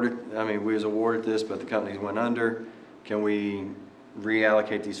wasn't awarded, we was awarded this, but the companies went under. Can we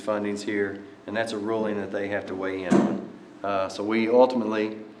reallocate these fundings here? And that's a ruling that they have to weigh in on. So we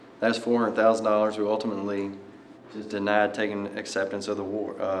ultimately, that's $400,000. We ultimately just denied taking acceptance of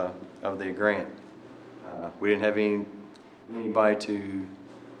the grant. We didn't have anybody to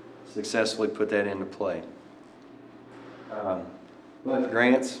successfully put that into play. But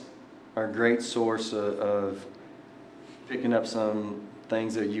grants are a great source of picking up some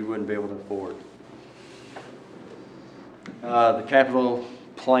things that you wouldn't be able to afford. The capital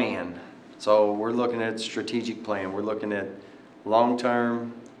plan. So we're looking at strategic plan. We're looking at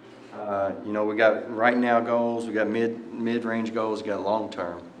long-term. We got right now goals. We got mid-range goals. We got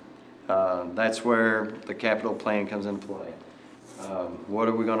long-term. That's where the capital plan comes into play. What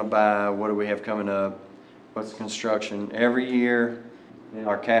are we going to buy? What do we have coming up? What's the construction? Every year in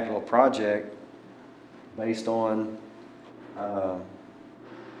our capital project, based on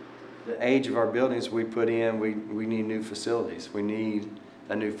the age of our buildings we put in, we need new facilities. We need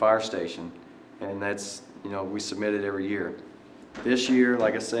a new fire station. And that's, we submit it every year. This year,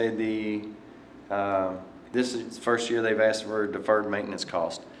 like I said, this is the first year they've asked for a deferred maintenance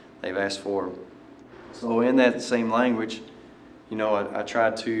cost. They've asked for. So in that same language, I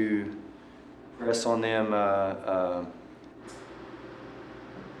tried to press on them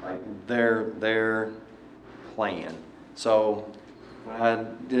like their plan. So when I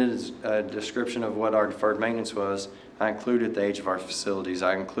did a description of what our deferred maintenance was, I included the age of our facilities.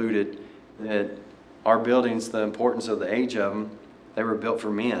 I included that our buildings, the importance of the age of them, they were built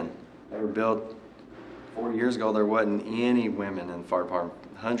for men. They were built 40 years ago. There wasn't any women in the fire department.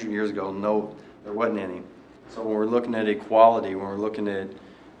 100 years ago, no, there wasn't any. So when we're looking at equality, when we're looking at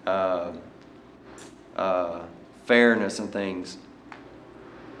fairness and things,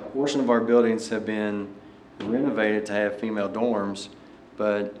 a portion of our buildings have been renovated to have female dorms,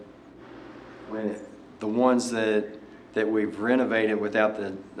 but when the ones that we've renovated without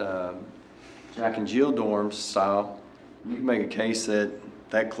the Jack and Jill dorms style, you can make a case that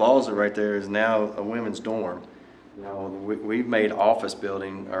closet right there is now a women's dorm. We've made office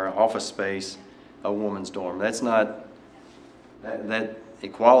building or office space a woman's dorm. That's not that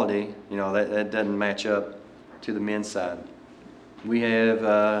equality. That doesn't match up to the men's side. We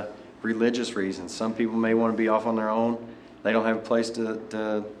have religious reasons. Some people may want to be off on their own. They don't have a place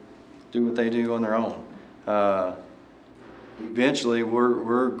to do what they do on their own. Eventually,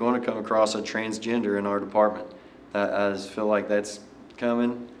 we're going to come across a transgender in our department. I just feel like that's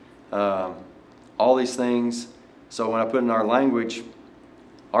coming. All these things. So when I put in our language,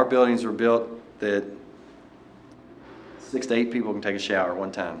 our buildings were built that 6 to 8 people can take a shower at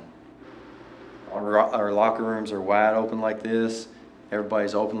one time. Our locker rooms are wide open like this.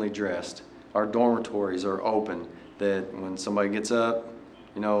 Everybody's openly dressed. Our dormitories are open, that when somebody gets up,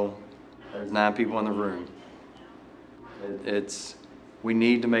 there's 9 people in the room. We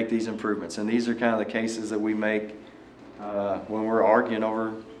need to make these improvements, and these are kind of the cases that we make when we're arguing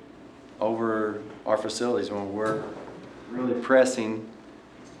over our facilities. When we're really pressing,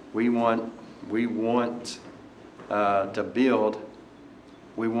 we want to build.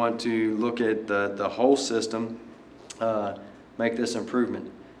 We want to look at the whole system, make this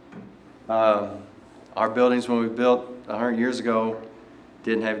improvement. Our buildings, when we built 100 years ago,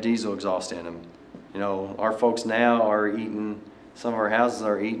 didn't have diesel exhaust in them. Our folks now are eating, some of our houses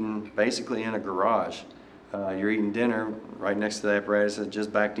are eating basically in a garage. You're eating dinner right next to the apparatus that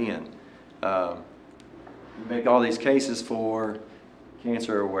just backed in. You make all these cases for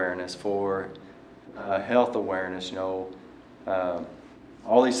cancer awareness, for health awareness,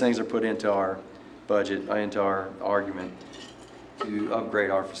 all these things are put into our budget, into our argument to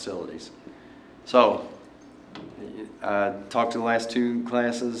upgrade our facilities. So, I talked to the last 2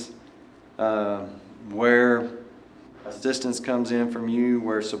 classes, where assistance comes in from you,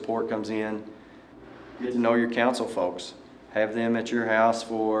 where support comes in. Get to know your council folks. Have them at your house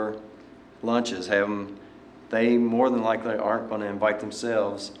for lunches. Have them, they more than likely aren't going to invite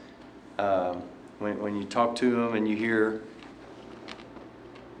themselves. When you talk to them and you hear,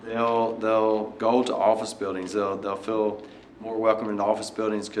 they'll go to office buildings. They'll feel more welcome in the office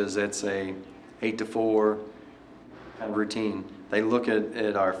buildings because it's a 8 to 4 kind of routine. They look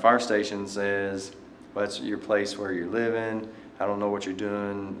at our fire stations as, well, that's your place where you're living. I don't know what you're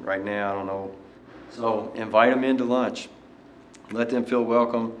doing right now. I don't know. So invite them into lunch. Let them feel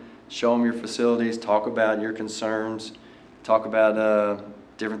welcome. Show them your facilities. Talk about your concerns. Talk about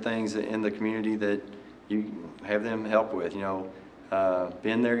different things in the community that you have them help with. You know,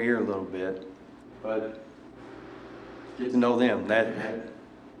 bend their ear a little bit, but get to know them. That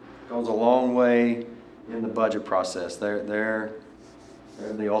goes a long way in the budget process. They're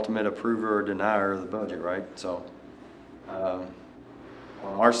the ultimate approver or denier of the budget, right? So on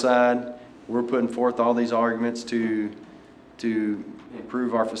our side, we're putting forth all these arguments to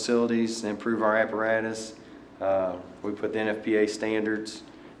improve our facilities, improve our apparatus. We put the NFPA standards,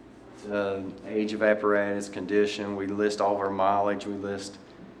 age of apparatus, condition. We list all of our mileage. We list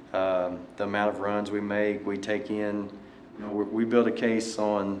the amount of runs we make. We take in, you know, we build a case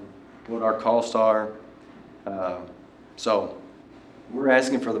on what our costs are. So we're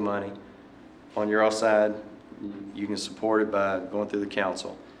asking for the money. On your side, you can support it by going through the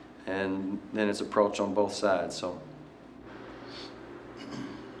council, and then it's approached on both sides. So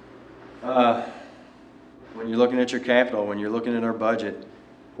when you're looking at your capital, when you're looking at our budget,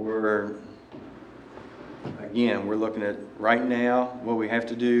 we're looking at right now what we have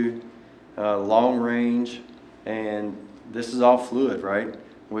to do, long range, and this is all fluid, right?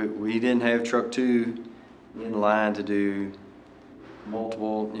 We didn't have truck 2 in line to do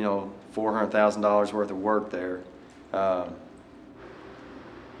multiple, you know, $400,000 worth of work there.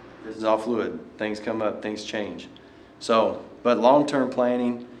 This is all fluid. Things come up, things change. So, but long-term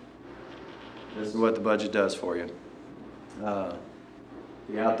planning, this is what the budget does for you. The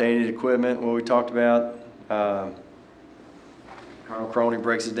outdated equipment, what we talked about, Colonel Croney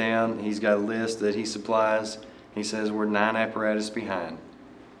breaks it down. He's got a list that he supplies. He says we're 9 apparatus behind.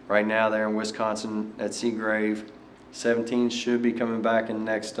 Right now they're in Wisconsin at Seagrave. 17 should be coming back in the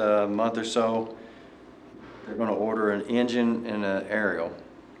next month or so. They're going to order an engine and an aerial.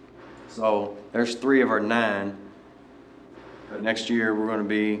 So there's 3 of our 9. But next year we're going to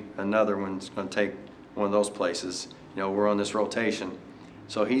be another one's going to take one of those places. You know, we're on this rotation.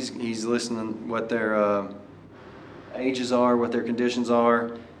 So he's listening what their ages are, what their conditions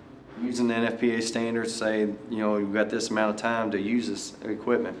are, using the NFPA standards, say, you know, you've got this amount of time to use this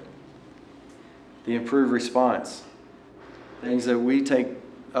equipment. The improved response, things that we take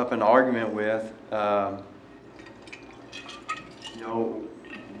up an argument with, you know,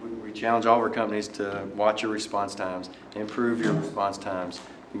 we challenge all our companies to watch your response times, improve your response times.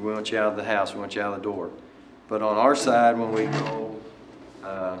 We want you out of the house, we want you out of the door. But on our side, when we go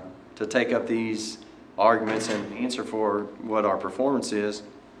to take up these arguments and answer for what our performance is,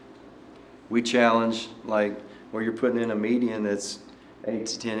 we challenge, like, where you're putting in a median that's 8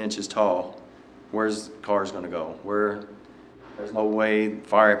 to 10 inches tall. Where's the cars going to go? Where there's no way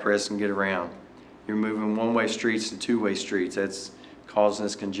fire apparatus can get around. You're moving one-way streets to two-way streets. That's causing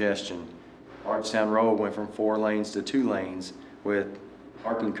us congestion. Archtown Road went from 4 lanes to 2 lanes with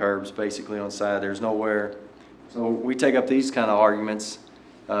parking curbs basically on the side. There's nowhere. So we take up these kind of arguments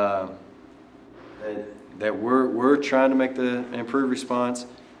that we're trying to make the improved response.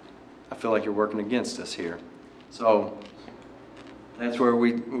 I feel like you're working against us here. So that's where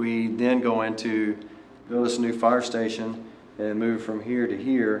we then go into build this new fire station and move from here to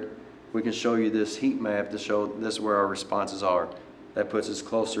here. We can show you this heat map to show this is where our responses are. That puts us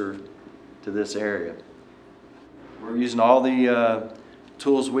closer to this area. We're using all the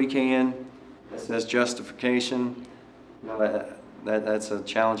tools we can. That's justification. You know, that's a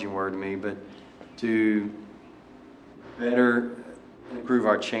challenging word to me, but to better improve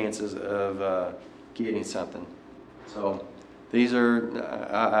our chances of getting something. So these are,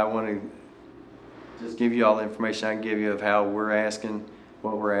 I want to just give you all the information I can give you of how we're asking,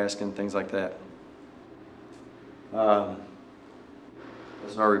 what we're asking, things like that.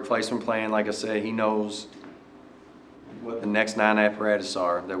 This is our replacement plan. Like I said, he knows what the next 9 apparatus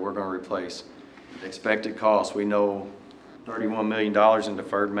are that we're going to replace. The expected cost, we know $31 million in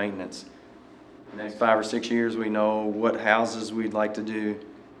deferred maintenance. The next 5 or 6 years, we know what houses we'd like to do,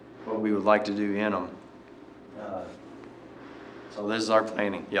 what we would like to do in them. So this is our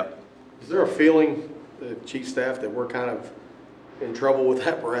planning. Yep. Is there a feeling, Chief Staff, that we're kind of in trouble with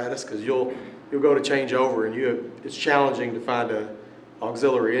apparatus? Because you'll go to change over and it's challenging to find a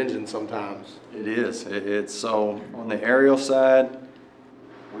auxiliary engine sometimes. It is. It's so on the aerial side,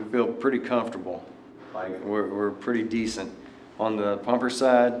 we feel pretty comfortable. Like we're pretty decent. On the pumper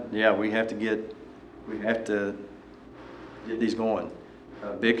side, yeah, we have to get these going.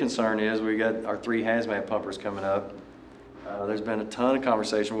 Big concern is we got our 3 hazmat pumpers coming up. There's been a ton of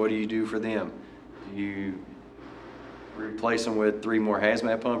conversation. What do you do for them? Do you replace them with 3 more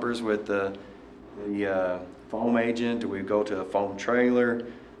hazmat pumpers with the foam agent? Do we go to a foam trailer?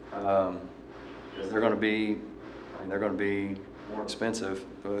 'Cause they're going to be, I mean, they're going to be more expensive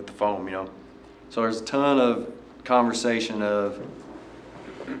with the foam, you know. So there's a ton of conversation of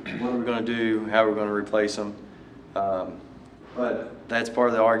what are we going to do, how we're going to replace them. But that's part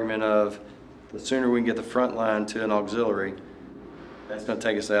of the argument of the sooner we can get the front line to an auxiliary, that's going to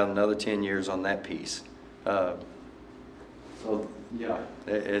take us out another 10 years on that piece. So yeah,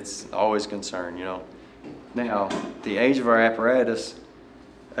 it's always a concern, you know. Now, the age of our apparatus,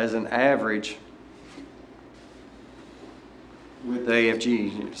 as an average, with the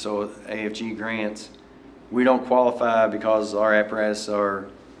AFG, so AFG grants, we don't qualify because our apparatus are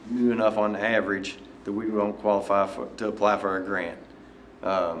new enough on average that we don't qualify to apply for a grant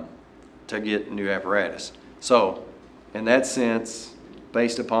to get new apparatus. So, in that sense,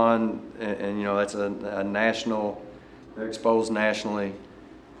 based upon, and you know, that's a national, they're exposed nationally.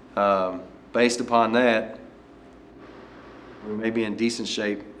 Based upon that, we may be in decent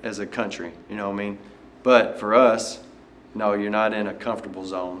shape as a country, you know what I mean? But for us, no, you're not in a comfortable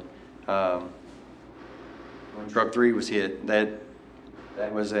zone. When Truck 3 was hit, that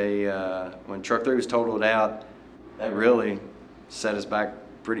was when Truck 3 was totaled out, that really set us back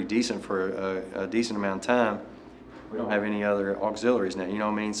pretty decent for a decent amount of time. We don't have any other auxiliaries now, you know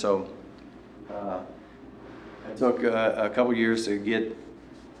what I mean? So it took a couple years to get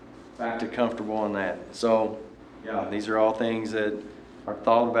back to comfortable on that. So yeah, these are all things that are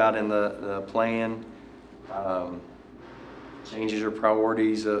thought about in the plan. Changes your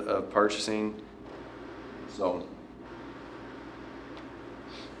priorities of purchasing. So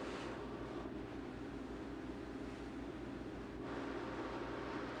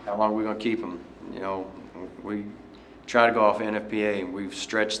how long are we going to keep them? You know, we try to go off NFPA, and we've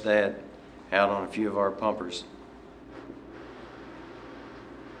stretched that out on a few of our pumpers.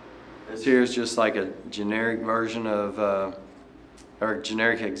 This here is just like a generic version of, or a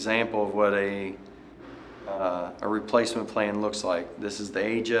generic example of what a replacement plan looks like. This is the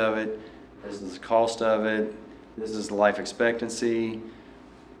age of it. This is the cost of it. This is the life expectancy.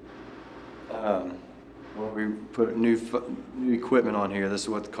 When we put new equipment on here, this is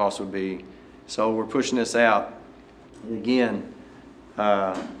what the cost would be. So we're pushing this out. And again,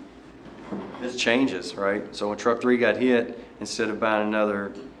 this changes, right? So when Truck 3 got hit, instead of buying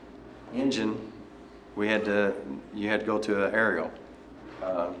another engine, you had to go to an aerial.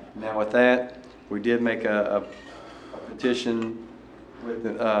 Now with that, we did make a petition with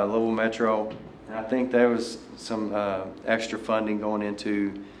Louisville Metro, and I think there was some extra funding going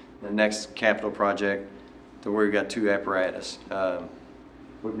into the next capital project to where we got 2 apparatus.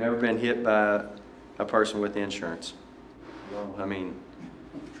 We've never been hit by a person with insurance. Well, I mean,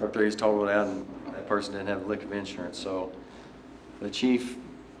 Truck 3 is totaled out and that person didn't have a lick of insurance. So the chief,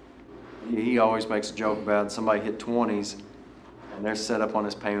 he always makes a joke about somebody hit 20s and they're set up on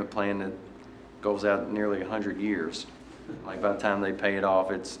this payment plan that goes out nearly 100 years. Like by the time they pay it off,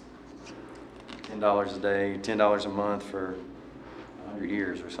 it's $10 a day, $10 a month for 100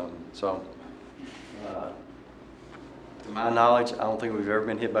 years or something. So, to my knowledge, I don't think we've ever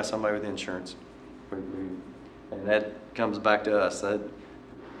been hit by somebody with insurance. And that comes back to us.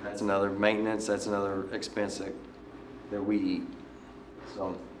 That's another maintenance, that's another expense that we eat.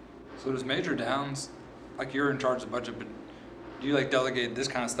 So does Major Downs, like you're in charge of the budget, but do you like delegate this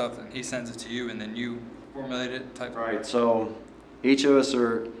kind of stuff and he sends it to you and then you formulate it type? Right, so each of us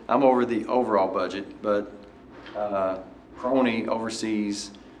I'm over the overall budget, but Crony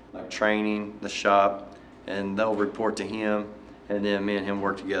oversees like training, the shop, and they'll report to him, and then me and him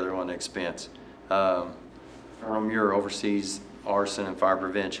work together on the expense. Earl Muir oversees arson and fire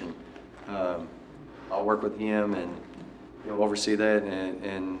prevention. I'll work with him and he'll oversee that,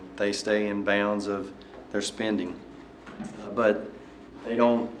 and they stay in bounds of their spending. But they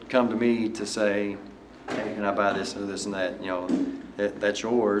don't come to me to say, hey, can I buy this or this and that? You know, that's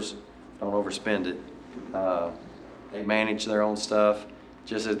yours. Don't overspend it. They manage their own stuff.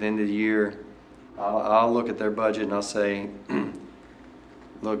 Just at the end of the year, I'll look at their budget and I'll say,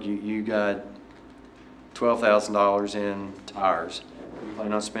 look, you got $12,000 in tires. You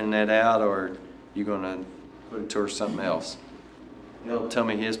plan on spending that out, or you gonna put it towards something else? He'll tell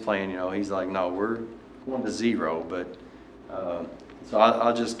me his plan. You know, he's like, no, we're going to 0. But so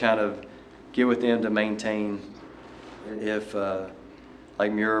I'll just kind of get with them to maintain. If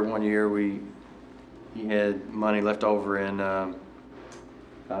like Muir, one year he had money left over in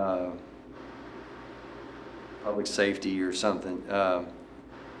public safety or something,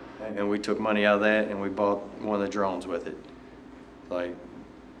 and we took money out of that and we bought one of the drones with it. Like,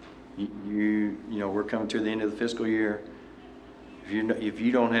 you know, we're coming to the end of the fiscal year. If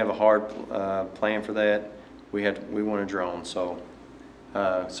you don't have a hard plan for that, we want a drone. So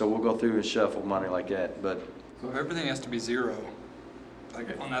we'll go through and shuffle money like that. But So if everything has to be zero,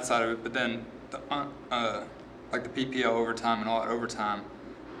 like on that side of it, but then the, like the PPO overtime and all that overtime,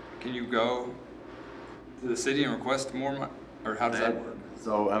 can you go to the city and request more money, or how does that work?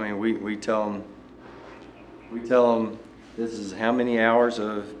 so I mean, we tell them this is how many hours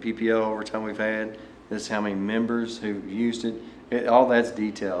of PPO overtime we've had. This is how many members who've used it. All that's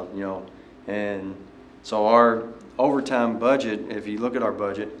detailed, you know. And so our overtime budget, if you look at our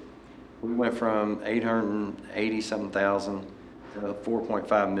budget, we went from 880 something thousand to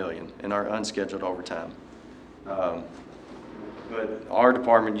 4.5 million in our unscheduled overtime. But our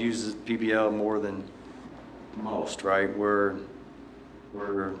department uses PPL more than most, right? We're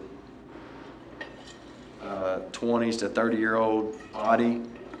 20s to 30-year-old body.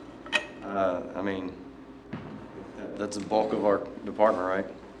 I mean, that's the bulk of our department, right?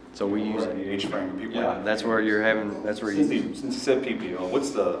 So we use The age frame of people. Yeah, that's where you're having. That's where Since you. you said PPO,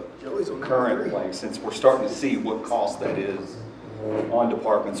 what's the Joey's on current, number like, since we're starting to see what cost that is on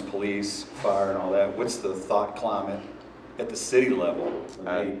departments, police, fire and all that, what's the thought climate at the city level?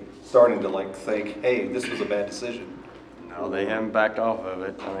 Are they starting to like think, hey, this was a bad decision? No, they haven't backed off of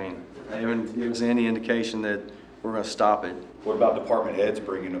it. I mean, they haven't given us any indication that we're going to stop it. What about department heads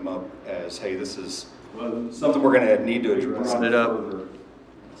bringing them up as, hey, this is something we're gonna need to address? Brought it up. further?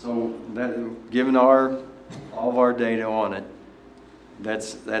 So that, given all of our data on it,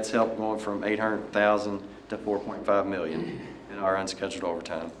 that's helped going from 800,000 to 4.5 million in our unscheduled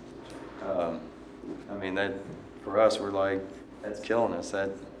overtime. I mean, that for us, we're like, that's killing us.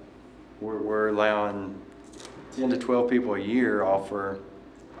 That we're allowing 10 to 12 people a year off for a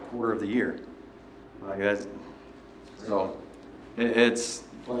quarter of the year. Like that's, so it's.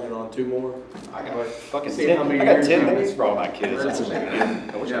 Planning on 2 more? I got fucking See 10, how many I got years 10 you minutes for all my kids. That's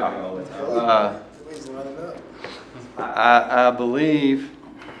I wish I Yeah. had all the time. Joey's lining up. I believe,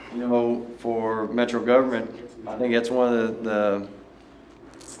 you know, for metro government, I think that's one of the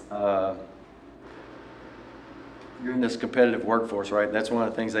you're in this competitive workforce, right? That's one of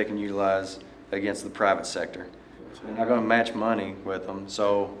the things they can utilize against the private sector. They're not gonna match money with them,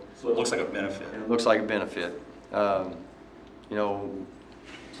 so So it looks like a benefit. it looks like a benefit. You know,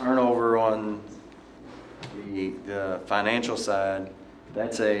 turnover on the financial side,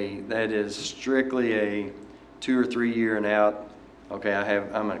 that is strictly a 2 or 3 year and out. Okay,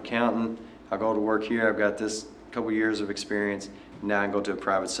 I'm an accountant. I go to work here. I've got this couple years of experience. Now I can go to a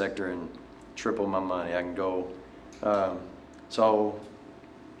private sector and triple my money. I can go. So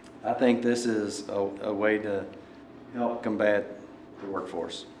I think this is a way to help combat the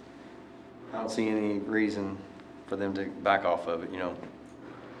workforce. I don't see any reason for them to back off of it, you know.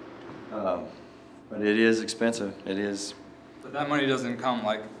 But it is expensive. It is. But that money doesn't come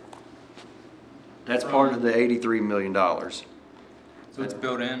like, That's part of the $83 million. so it's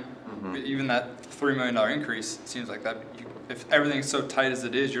built in? Mhm. Even that $3 million increase, it seems like that, if everything's so tight as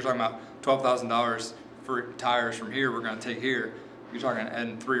it is, you're talking about $12,000 for tires from here, we're gonna take here. You're talking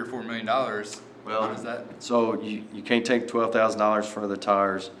adding $3 or $4 million. Well, How does that? So you can't take $12,000 for the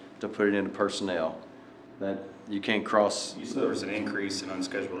tires to put it into personnel. That you can't cross. You said there was an increase in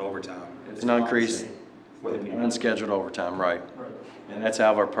unscheduled overtime. It's an increase For the in people. unscheduled overtime, right? And that's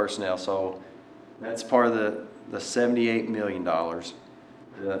out of our personnel. So that's part of the $78 million.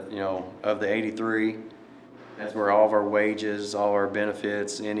 You know, of the 83, that's where all of our wages, all our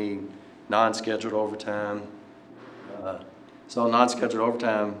benefits, any non-scheduled overtime. So non-scheduled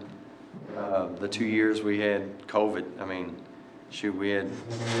overtime, the 2 years we had COVID, I mean, shoot, we had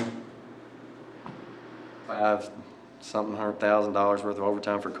 $500,000 worth of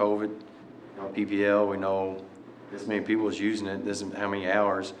overtime for COVID. You know, PPL, we know this many people is using it, this is how many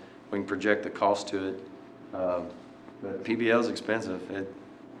hours, we can project the cost to it. But PPL is expensive.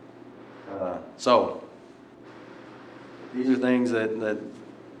 So these are things that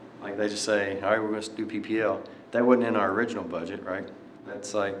like they just say, all right, we're going to do PPL. That wasn't in our original budget, right?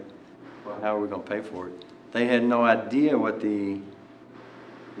 That's like, well, how are we going to pay for it? They had no idea what the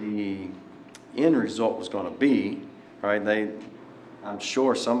end result was going to be, right? I'm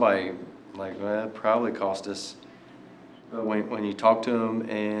sure somebody like, well, it probably cost us. But when you talk to them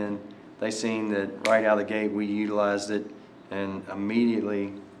and they seen that right out of the gate we utilized it, and immediately,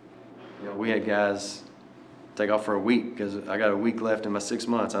 you know, we had guys take off for a week because I got a week left in my 6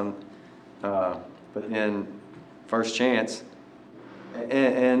 months. But then first chance,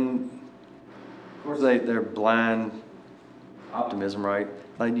 and of course they're blind optimism, right?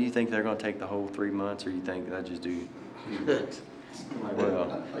 Like, do you think they're going to take the whole 3 months, or you think they'll just do 2 weeks? I'm like,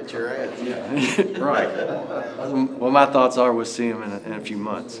 well, Get your ass. yeah, right. Well, my thoughts are we'll see them in a few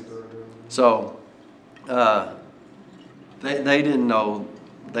months. So, they didn't know,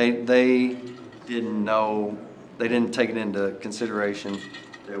 they didn't know, they didn't take it into consideration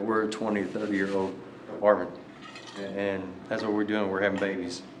that we're a 20 or 30-year-old department. And that's what we're doing, we're having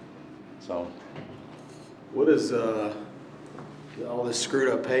babies. So, What is, all this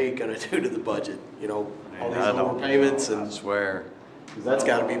screwed up pay gonna do to the budget? You know, all these I don't- overpayments I and, swear. 'cause that's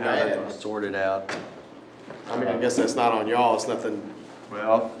gotta be How they're bad. gonna sort it out. I mean, I guess that's not on y'all, it's nothing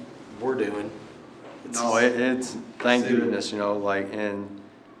Well, we're doing. no, it's, thank goodness, you know, like, and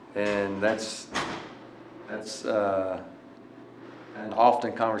that's an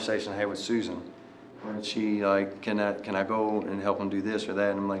often conversation I had with Susan. When she like, can I go and help them do this or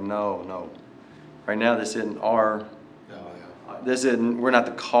that? And I'm like, no. Right now, this isn't our, we're not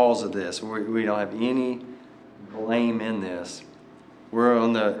the cause of this. We don't have any blame in this. We're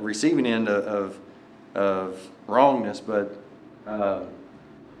on the receiving end of wrongness, but, no,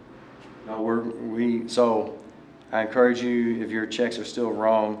 so I encourage you, if your checks are still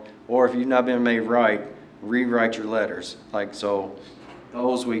wrong, or if you've not been made right, rewrite your letters. Like, so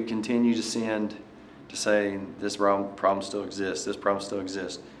those we continue to send to say this problem still exists, this problem still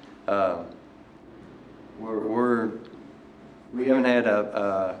exists. We haven't had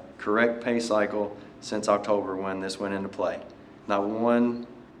a correct pay cycle since October when this went into play. Not one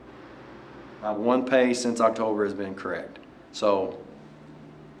pay since October has been correct. So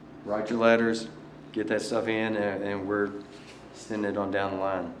write your letters, get that stuff in, and we're sending it on down the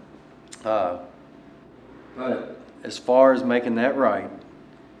line. But as far as making that right,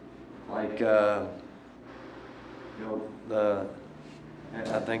 like, I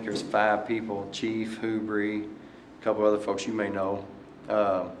think there's 5 people, Chief, Hoobry, a couple other folks you may know.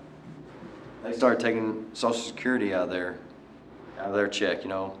 They started taking Social Security out of their check, you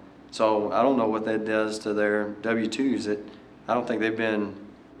know. So I don't know what that does to their W-2s. I don't think they've been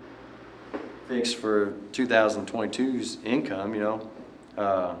fixed for 2022's income, you know.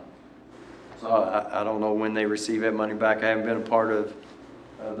 So I don't know when they receive that money back. I haven't been a part of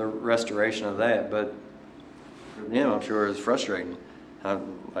the restoration of that, but for them, I'm sure it's frustrating.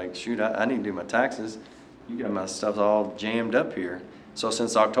 I'm like, shoot, I need to do my taxes. You got my stuff all jammed up here. So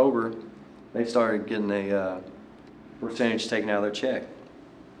since October, they've started getting a percentage taken out of their check.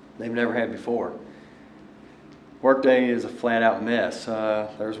 They've never had before. Workday is a flat-out mess.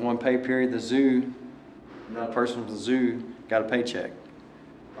 There's one pay period, the zoo, another person from the zoo got a paycheck.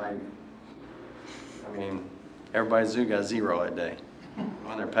 Like, I mean, everybody at the zoo got 0 that day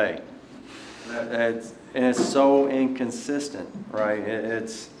on their pay. And it's so inconsistent, right?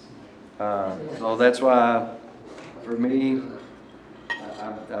 So that's why, for me,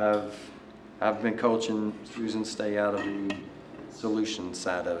 I've been coaching Susan stay out of the solution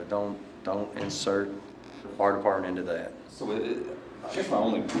side of it. Don't insert the fire department into that. So I guess my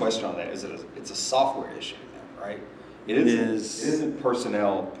only question on that is it's a software issue then, right? It isn't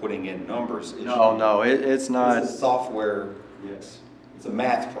personnel putting in numbers issue. No, it's not. It's a software, Yes. it's a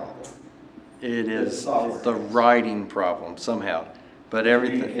math problem. It It's is software. the writing problem somehow. But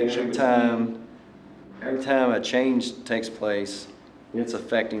every time a change takes place, it's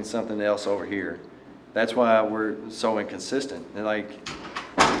affecting something else over here. That's why we're so inconsistent. And like,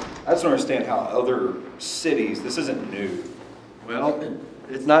 I just don't understand how other cities, this isn't new. well,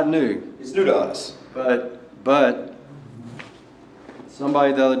 it's not new, It's new to us. but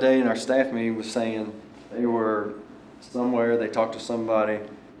somebody the other day in our staff meeting was saying they were somewhere, they talked to somebody,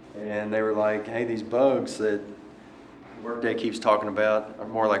 and they were like, hey, these bugs that Workday keeps talking about are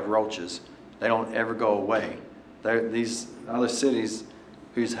more like roaches. They don't ever go away. These other cities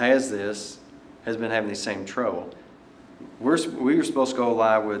whose has this has been having the same trouble. We were supposed to go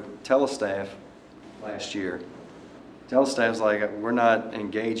live with Telestaff last year. Telestaff's like, we're not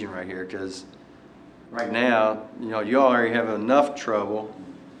engaging right here because right now, you know, you already have enough trouble.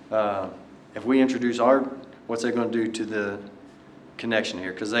 If we introduce what's that going to do to the connection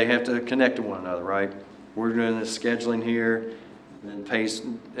here? Because they have to connect to one another, right? We're doing the scheduling here, and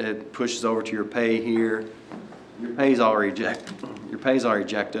it pushes over to your pay here. Your pay's already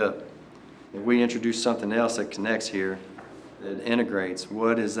jacked up. If we introduce something else that connects here, that integrates,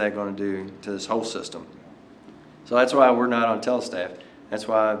 what is that going to do to this whole system? So that's why we're not on Telestaff. That's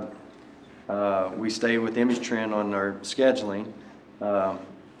why we stay with Image Trend on our scheduling.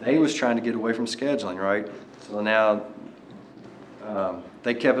 They was trying to get away from scheduling, right? So now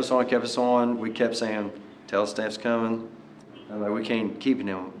they kept us on. We kept saying, Telestaff's coming. Like, we can't keep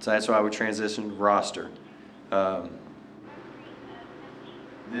them. So that's why we transitioned roster. I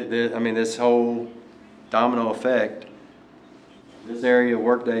mean, this whole domino effect this area,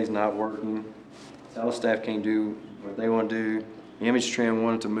 Workday's not working. Sales staff can't do what they want to do. Image Trim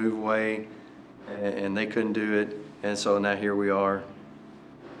wanted to move away, and they couldn't do it. And so now here we are,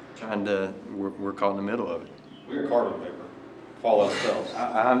 we're caught in the middle of it. We're carbon paper, fall ourselves.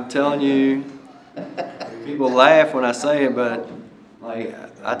 I'm telling you, people laugh when I say it, but like,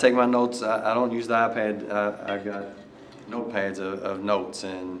 I take my notes, I don't use the iPad, I got notepads of notes,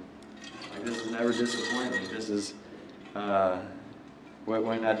 and like, this is never disappointing. This is,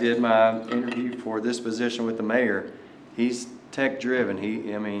 when I did my interview for this position with the mayor, he's tech driven.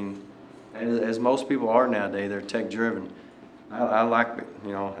 I mean, as most people are nowadays, they're tech driven. I like it,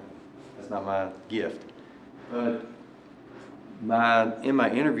 you know, that's not my gift. But in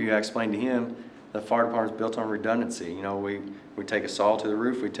my interview, I explained to him the fire department's built on redundancy. You know, we take a saw to the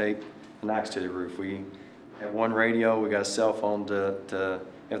roof, we take an axe to the roof. We have one radio, we got a cell phone to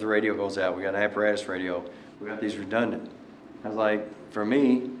if the radio goes out, we got an apparatus radio. We got these redundant. I was like, for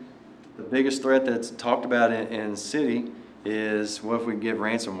me, the biggest threat that's talked about in the city is what if we get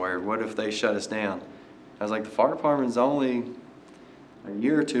ransomware? What if they shut us down? I was like, the fire department's only a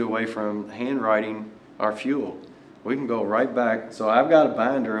year or two away from handwriting our fuel. We can go right back. So I've got a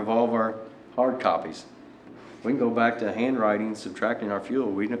binder of all of our hard copies. We can go back to handwriting, subtracting our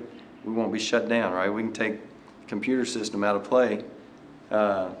fuel. We won't be shut down, right? We can take the computer system out of play.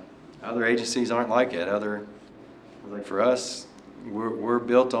 Other agencies aren't like it. Like for us, we're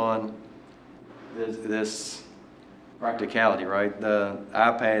built on this practicality, right? The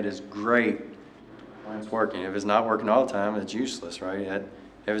iPad is great when it's working. If it's not working all the time, it's useless, right?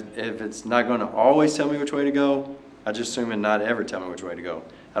 If it's not going to always tell me which way to go, I just assume it not ever tell me which way to go.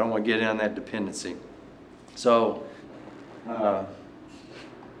 I don't want to get in on that dependency. So, I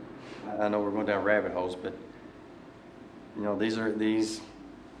know we're going down rabbit holes, but you know, this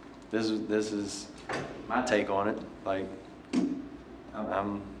is my take on it. Like,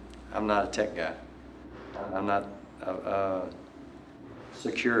 I'm not a tech guy. I'm not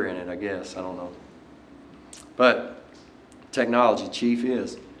secure in it, I guess. I don't know. But technology, Chief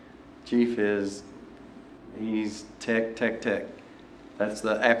is. He's tech. That's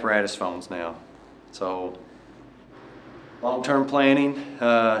the apparatus phones now. So long-term planning,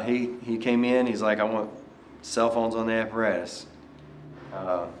 he came in, he's like, I want cell phones on the apparatus.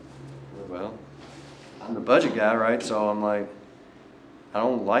 Well, I'm the budget guy, right? So I'm like, I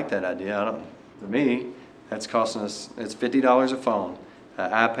don't like that idea. To me, that's costing us, it's $50 a phone.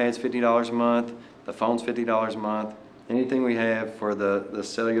 iPad's $50 a month, the phone's $50 a month. Anything we have for the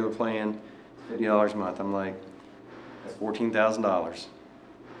cellular plan, $50 a month. I'm like, that's $14,000.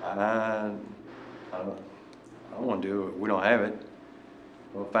 I don't want to do it. We don't have it.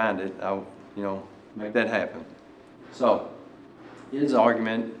 We'll find it. I'll, make that happen. So his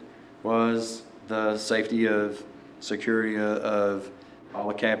argument was the safety of security of all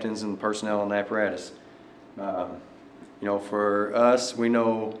the captains and personnel and apparatus. For us, we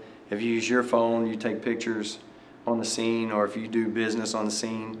know if you use your phone, you take pictures on the scene, or if you do business on the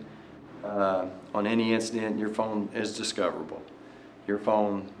scene, on any incident, your phone is discoverable. Your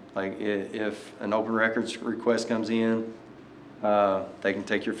phone, like if an open records request comes in, they can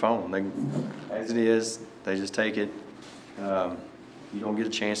take your phone. As it is, they just take it. You don't get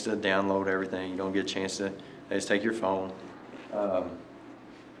a chance to download everything. You don't get a chance to, they just take your phone.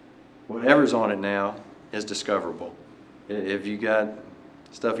 Whatever's on it now is discoverable. If you got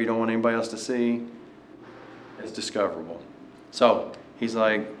stuff you don't want anybody else to see, it's discoverable. So he's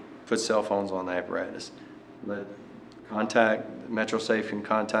like, put cell phones on the apparatus. MetroSafe can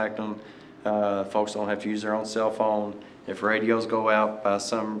contact them. Folks don't have to use their own cell phone. If radios go out by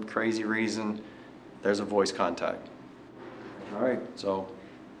some crazy reason, there's a voice contact. All right, so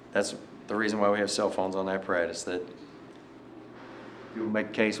that's the reason why we have cell phones on the apparatus, that people make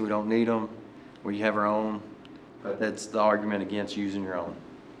a case we don't need them, we have our own, but that's the argument against using your own.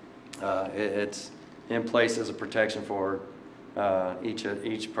 It's in place as a protection for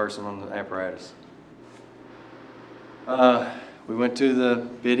each person on the apparatus. We went to the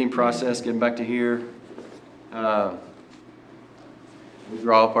bidding process, getting back to here. We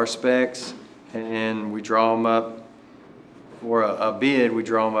draw up our specs, and we draw them up for a bid. We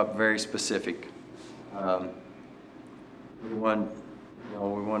draw them up very specific. We want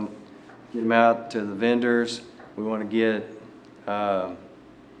to get them out to the vendors. We want to get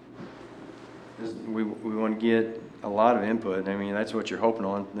we want to get a lot of input. I mean, that's what you're hoping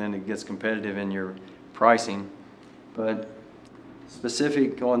on. Then it gets competitive in your pricing. But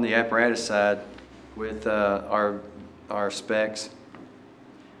specific on the apparatus side with our specs,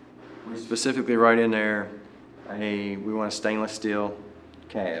 we specifically write in there we want a stainless steel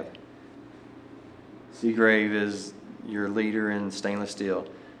cab. Seagrave is your leader in stainless steel.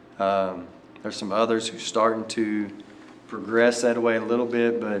 There's some others who are starting to progress that way a little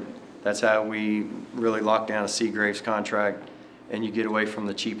bit, but that's how we really lock down a Seagraves contract, and you get away from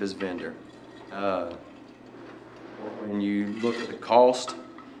the cheapest vendor. When you look at the cost,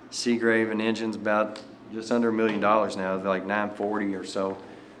 Seagrave and engine's about just under $1 million now, like 940 or so.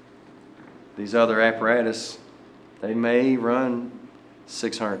 These other apparatus, they may run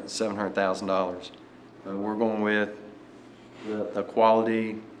 $600,000, $700,000. We're going with the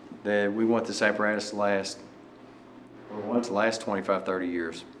quality that we want this apparatus to last. We want it to last 25, 30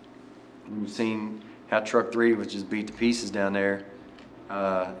 years. We've seen how Truck 3 was just beat to pieces down there,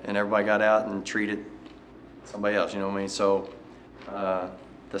 and everybody got out and treated somebody else, you know what I mean? So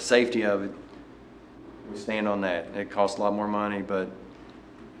the safety of it, we stand on that. It costs a lot more money, but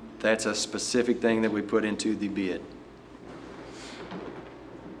that's a specific thing that we put into the bid.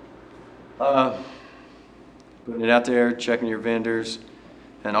 Putting it out there, checking your vendors.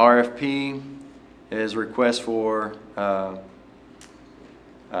 An RFP is request for a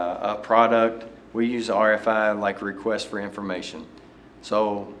product. We use RFI like request for information.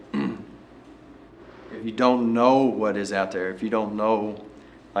 So if you don't know what is out there, if you don't know,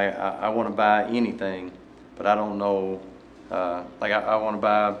 like I want to buy anything, but I don't know, like I want to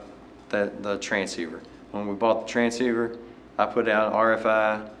buy the transceiver. When we bought the transceiver, I put out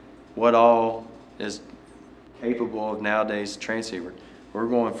RFI, what all is capable of nowadays transceiver. We're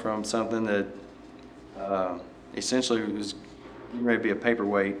going from something that essentially was ready to be a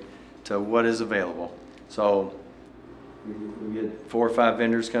paperweight to what is available. So we get 4 or 5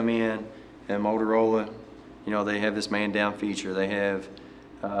 vendors come in, and Motorola, you know, they have this man-down feature. They have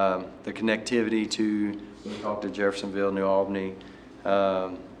the connectivity to, we talk to Jeffersonville, New Albany,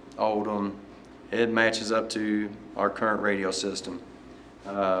 Oldham. It matches up to our current radio system.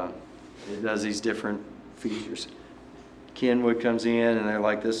 It does these different features. Kenwood comes in and they're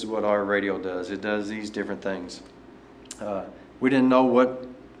like, this is what our radio does. It does these different things. We didn't know what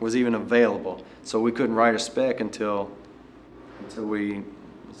was even available, so we couldn't write a spec until we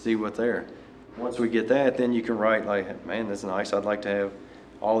see what's there. Once we get that, then you can write like, man, that's nice. I'd like to have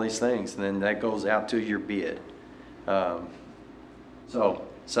all these things. And then that goes out to your bid. So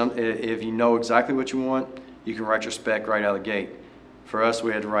if you know exactly what you want, you can write your spec right out of the gate. For us,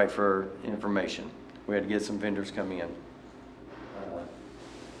 we had to write for information. We had to get some vendors come in.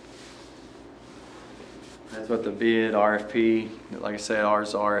 That's what the bid, RFP, like I said, ours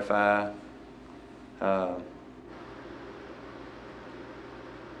is RFI.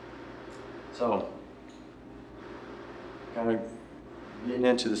 So, kind of getting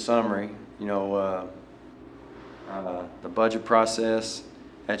into the summary, you know, the budget process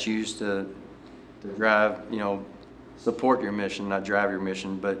that's used to drive, you know, support your mission, not drive your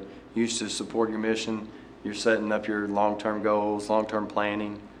mission, but used to support your mission. You're setting up your long-term goals, long-term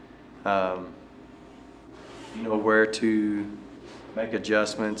planning. You know where to make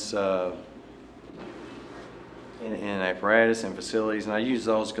adjustments in apparatus and facilities, and I use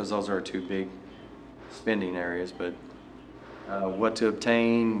those because those are 2 big spending areas. But what to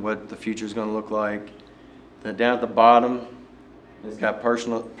obtain, what the future is going to look like. Then down at the bottom, it's got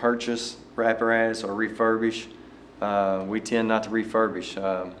personal purchase apparatus or refurbish. We tend not to refurbish.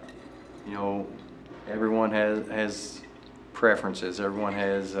 You know, everyone has preferences. Everyone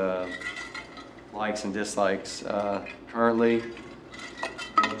has likes and dislikes. Currently,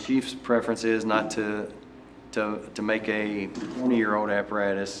 the chief's preference is not to make a 20-year-old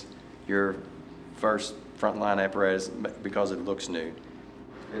apparatus your first frontline apparatus because it looks new.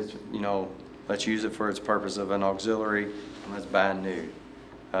 It's, you know, let's use it for its purpose of an auxiliary, and let's buy new.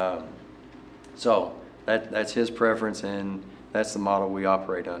 So that's his preference, and that's the model we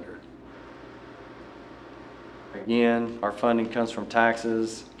operate under. Again, our funding comes from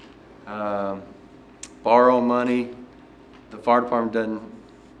taxes. Borrow money, the fire department doesn't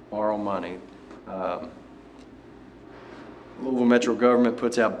borrow money. Louisville Metro government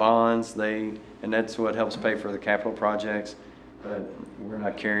puts out bonds, and that's what helps pay for the capital projects, but we're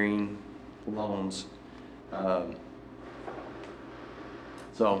not carrying loans.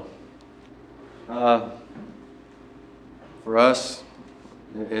 For us,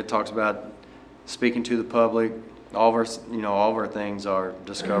 it talks about speaking to the public. All of our, you know, all of our things are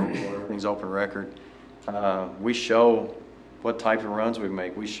discoverable. Everything's open record. We show what type of runs we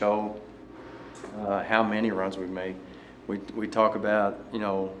make. We show how many runs we make. We talk about, you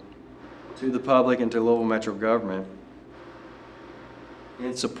know, to the public and to Louisville Metro government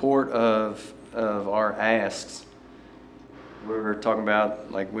in support of our asks. We're talking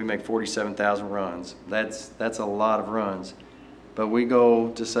about, like, we make 47,000 runs. That's a lot of runs. But we go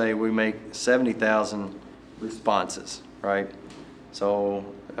to say we make 70,000 responses, right? So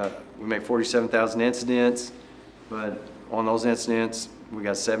we make 47,000 incidents, but on those incidents, we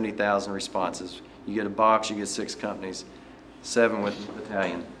got 70,000 responses. You get a box, you get 6 companies, 7 with the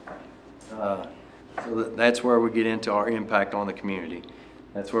battalion. So that's where we get into our impact on the community.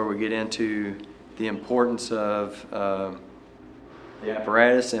 That's where we get into the importance of the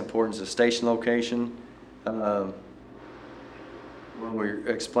apparatus, the importance of station location. When we're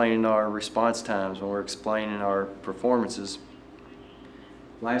explaining our response times, when we're explaining our performances.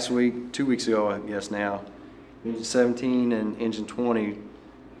 Last week, 2 weeks ago, I guess now, Engine 17 and Engine 20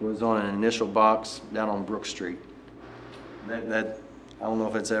 was on an initial box down on Brook Street. That I don't know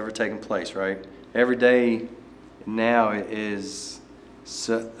if it's ever taken place, right? Every day now is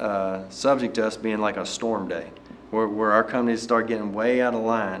subject to us being like a storm day, where our companies start getting way out of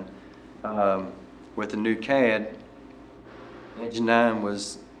line. With the new CAD, Engine 9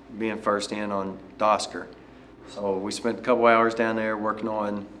 was being first in on Dosker. So we spent a couple hours down there working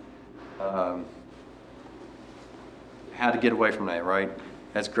on how to get away from that, right?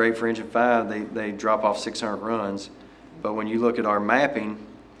 That's great for Engine 5. They drop off 600 runs. But when you look at our mapping,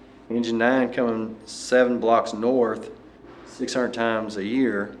 Engine 9 coming 7 blocks north 600 times a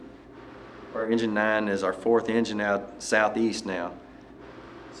year, our Engine 9 is our 4th engine out southeast now.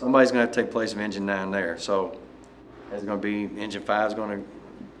 Somebody's going to have to take place of Engine 9 there. So it's going to be Engine 5 is going to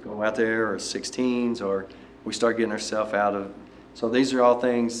go out there, or 16s, or we start getting ourselves out of. So these are all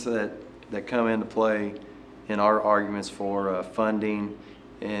things that come into play in our arguments for funding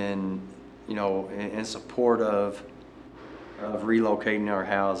and, you know, in support of relocating our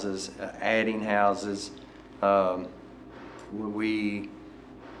houses, adding houses. We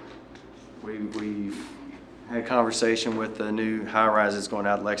had a conversation with the new high-rises going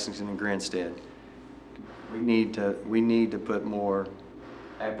out Lexington and Grinstead. We need to put more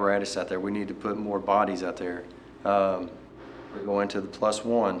apparatus out there. We need to put more bodies out there. We're going to the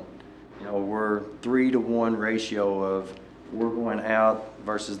 +1. You know, we're 3-to-1 ratio of we're going out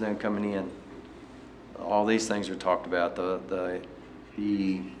versus them coming in. All these things are talked about.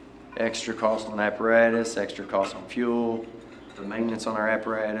 The extra cost on apparatus, extra cost on fuel, the maintenance on our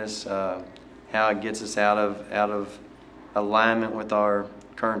apparatus, how it gets us out of alignment with our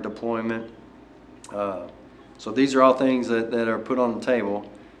current deployment. So these are all things that are put on the table.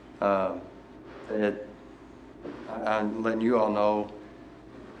 That I'm letting you all know,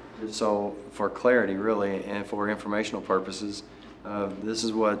 just so for clarity really and for informational purposes, this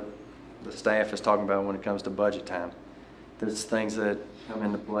is what the staff is talking about when it comes to budget time. There's things that come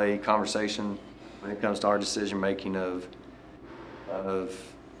into play, conversation when it comes to our decision making of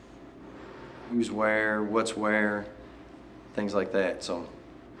who's where, what's where, things like that. So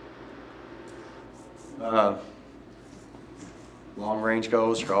long range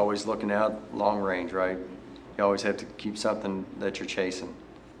goals, you're always looking out long range, right? You always have to keep something that you're chasing.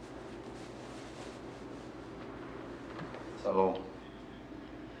 So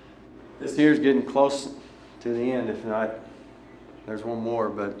this year's getting close to the end. If not, there's one more,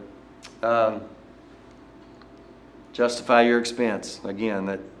 but justify your expense. Again,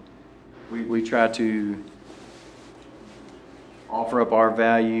 that we try to offer up our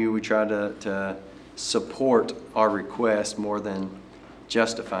value. We try to support our request more than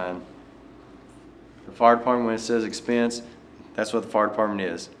justifying. The fire department, when it says expense, that's what the fire department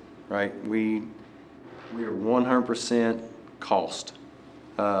is, right? We are 100% cost.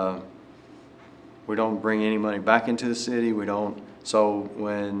 We don't bring any money back into the city. We don't. So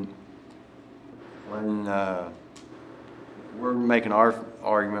when we're making our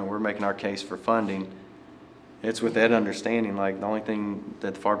argument, we're making our case for funding, it's with that understanding, like the only thing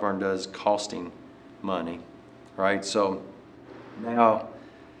that the fire department does is costing money, right? So now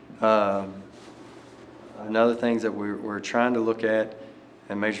another things that we're trying to look at,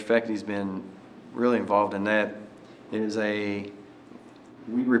 and Major Feckley's been really involved in that, is we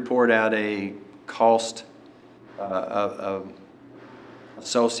report out a cost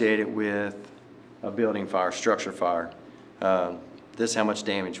associated with a building fire, structure fire. This is how much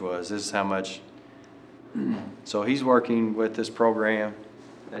damage was. This is how much. So he's working with this program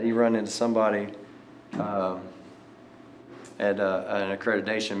that he run into somebody at an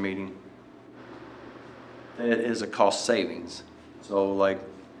accreditation meeting. That is a cost savings. So like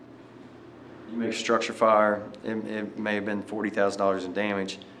you make a structure fire, it may have been $40,000 in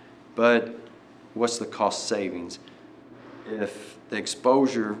damage, but what's the cost savings? If the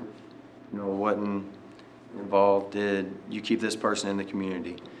exposure, wasn't involved, did you keep this person in the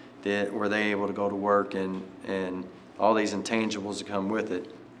community? Were they able to go to work and all these intangibles that come with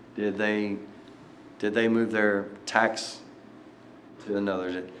it? Did they move their tax to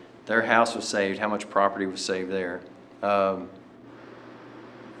another? their house was saved, how much property was saved there. As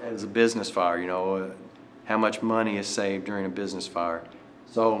a business fire, you know, how much money is saved during a business fire.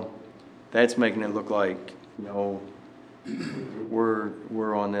 So that's making it look like, you know,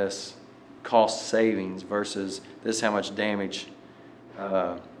 we're on this cost savings versus this is how much damage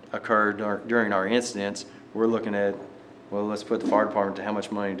occurred during our incidents. We're looking at, well, let's put the fire department to how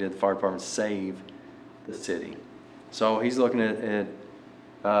much money did the fire department save the city. So he's looking at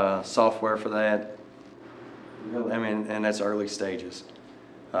software for that. I mean, and that's early stages.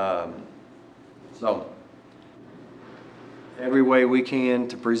 So every way we can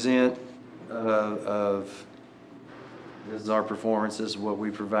to present of this is our performance, this is what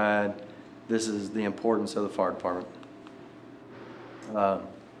we provide, this is the importance of the fire department.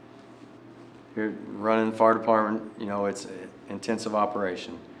 You're running the fire department, you know, it's an intensive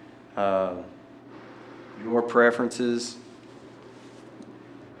operation. Your preferences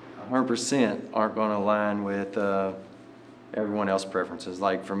 100% aren't going to align with everyone else's preferences.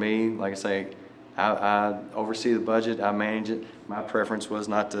 Like for me, like I say, I oversee the budget, I manage it. My preference was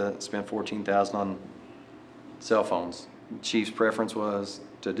not to spend $14,000 on cell phones. Chief's preference was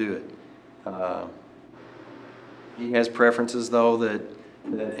to do it. He has preferences though that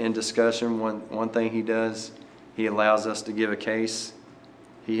in discussion, one thing he does, he allows us to give a case.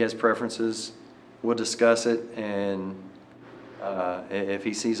 He has preferences, we'll discuss it, and if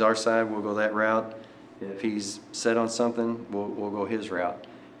he sees our side, we'll go that route. If he's set on something, we'll go his route.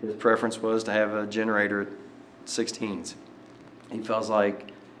 His preference was to have a generator at 16s. He feels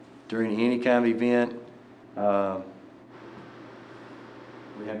like during any kind of event,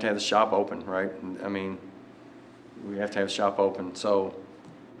 we have to have the shop open, right? I mean, we have to have the shop open. So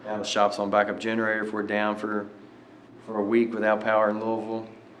now the shop's on backup generator. If we're down for a week without power in Louisville,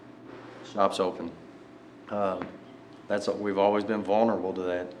 shop's open. That's what we've always been vulnerable to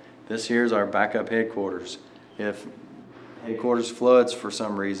that. This here's our backup headquarters. If headquarters floods for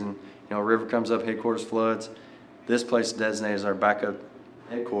some reason, you know, river comes up, headquarters floods, this place is designated as our backup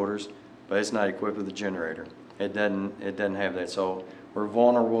headquarters, but it's not equipped with a generator. It doesn't have that, so we're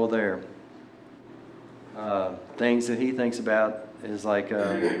vulnerable there. Things that he thinks about is like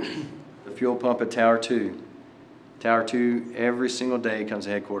the fuel pump at Tower 2. Tower 2 every single day comes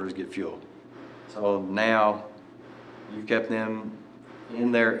to headquarters to get fuel. So now you've kept them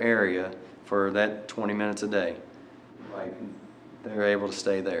in their area for that 20 minutes a day. Like they're able to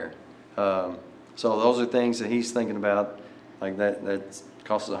stay there. So those are things that he's thinking about. Like that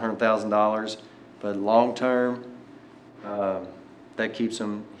costs us $100,000, but long term, that keeps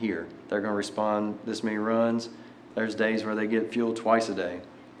them here. They're going to respond this many runs. There's days where they get fuel twice a day.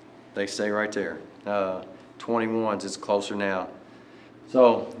 They stay right there. 21s, it's closer now.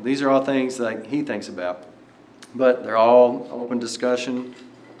 So these are all things that he thinks about, but they're all open discussion.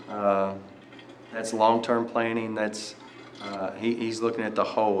 That's long-term planning. That's he's looking at the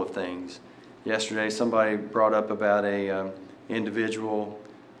whole of things. Yesterday, somebody brought up about a individual,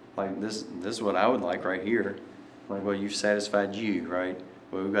 like this is what I would like right here. Like, well, you've satisfied you, right?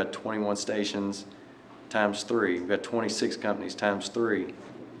 Well, we've got 21 stations times 3. We've got 26 companies times 3.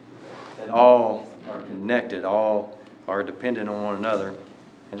 That all are connected, all are dependent on one another,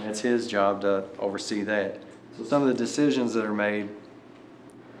 and it's his job to oversee that. So some of the decisions that are made,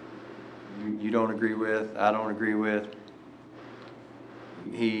 you don't agree with, I don't agree with.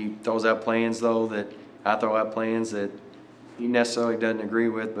 He throws out plans, though, that I throw out plans that he necessarily doesn't agree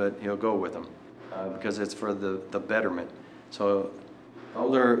with, but he'll go with them because it's for the betterment. So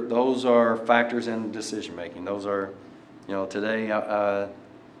those are factors in decision making. Those are, you know, today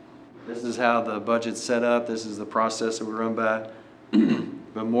this is how the budget's set up. This is the process that we run by.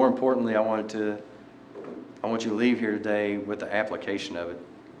 But more importantly, I want you to leave here today with the application of it,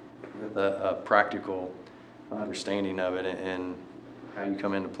 with a practical understanding of it and how you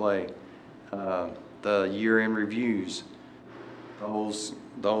come into play. The year-end reviews,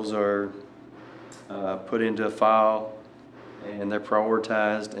 those are put into a file and they're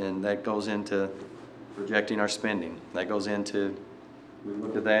prioritized, and that goes into projecting our spending. That goes into, we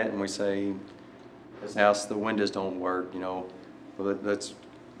look at that and we say, this house, the windows don't work, you know, well, let's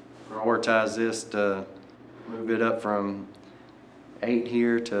prioritize this to move it up from 8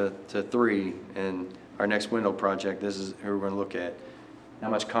 here to 3, and our next window project, this is who we're going to look at.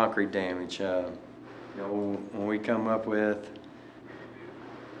 How much concrete damage, you know, when we come up with,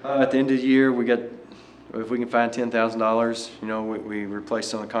 at the end of the year, we got, if we can find $10,000, you know, we replace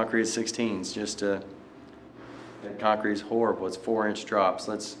some of the concrete at 16s just to, that concrete is horrible, it's 4-inch drops.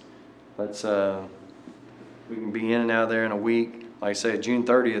 Let's we can be in and out of there in a week. Like I say, June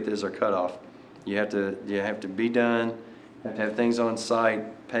 30th is our cutoff. You have to be done have to have things on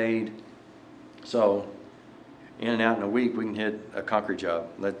site, paid. So in and out in a week, we can hit a concrete job.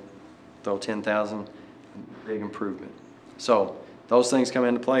 Throw 10,000, big improvement. So those things come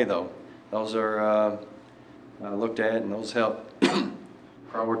into play though. Those are looked at, and those help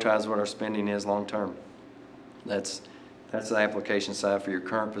prioritize what our spending is long term. That's the application side for your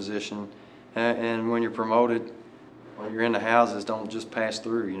current position. And when you're promoted, when you're in the houses, don't just pass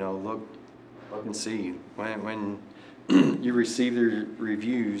through, you know, look and see. When you receive the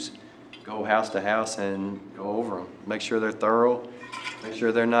reviews, go house to house and go over them. Make sure they're thorough. Make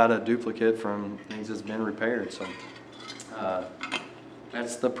sure they're not a duplicate from things that's been repaired. So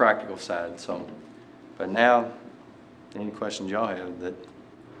that's the practical side. So, but now, any questions y'all have that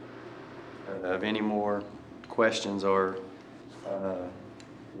of any more questions, or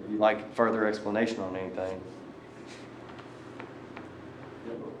if you'd like further explanation on anything?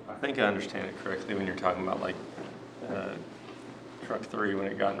 I think I understand it correctly when you're talking about like truck 3 when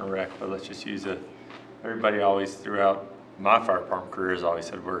it got in a wreck, but let's just use everybody always throughout my fire department career has always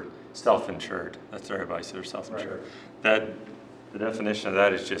said we're self-insured. That's what everybody says, we're self-insured. Right. The definition of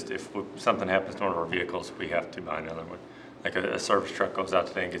that is just if something happens to one of our vehicles, we have to buy another one. Like a service truck goes out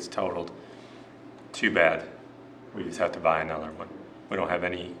today and gets totaled, too bad. We just have to buy another one. We don't have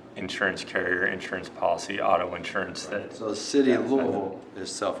any insurance carrier, insurance policy, auto insurance. So the city of Louisville is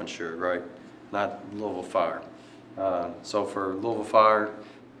self-insured, right? Not Louisville Fire. So for Louisville Fire,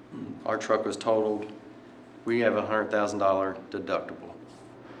 our truck was totaled. We have a $100,000 deductible.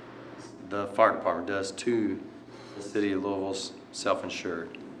 The fire department does too. The city of Louisville's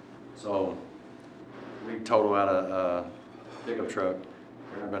self-insured. So we total out a pickup truck.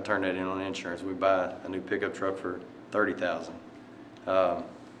 We're not going to turn that in on insurance. We buy a new pickup truck for $30,000.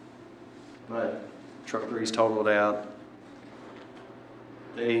 But truck 3's totaled out.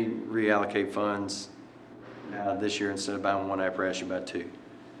 They reallocate funds. Now this year, instead of buying one apparatus, you buy 2.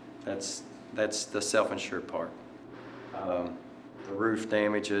 That's the self-insured part. The roof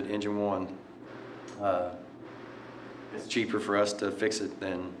damage at engine 1. It's cheaper for us to fix it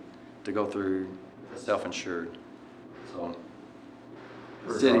than to go through the self-insured. So,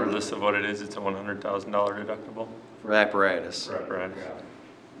 Regardless of what it is, it's a $100,000 deductible for apparatus. for apparatus.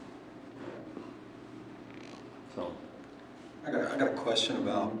 So, I got a question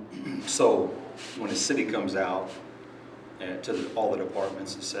about, so when the city comes out to all the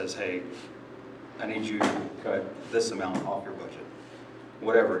departments and says, hey, I need you to cut this amount off your budget,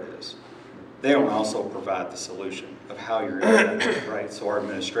 whatever it is, they don't also provide the solution of how you're going to do it, right? So our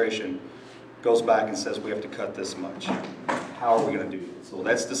administration goes back and says, we have to cut this much. How are we going to do it? So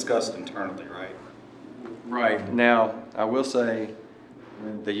that's discussed internally, right? right now, I will say,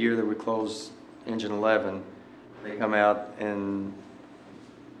 the year that we closed engine 11, they come out and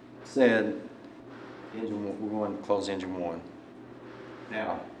said, we want to close engine 1.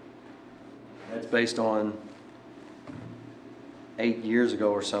 Now, that's based on 8 years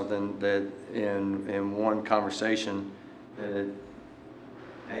ago or something, that in one conversation, that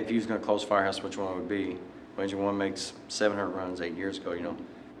hey, if you was going to close Firehouse, which one would it be? Well, engine 1 makes 700 runs 8 years ago, you know.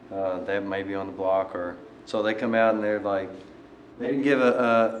 That may be on the block, or so they come out and they're like, they didn't give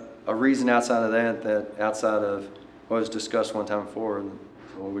a reason outside of that outside of what was discussed one time before.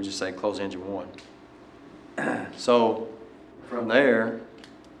 So we would just say close engine 1. So from there,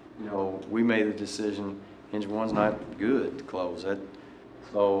 you know, we made the decision engine 1's not good to close it.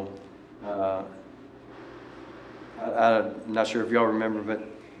 So I'm not sure if y'all remember, but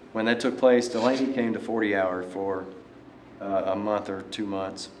when that took place, Delaney came to 40 hours for a month or 2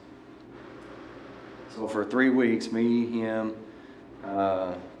 months. So for 3 weeks, me, him,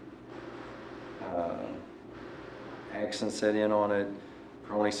 Axon set in on it,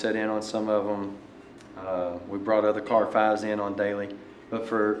 Crowley set in on some of them. We brought other car 5s in on daily. But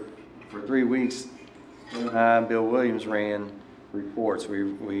for 3 weeks, Bill Williams ran reports.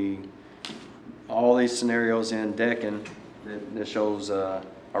 We all these scenarios in Deccan that shows our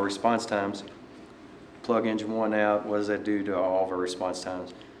response times. Plug engine 1 out. What does that do to all of our response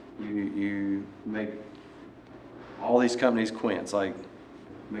times? You make all these companies quints, like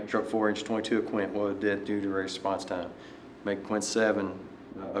make truck 4 engine 22 a quint. What would that do to our response time? Make quint 7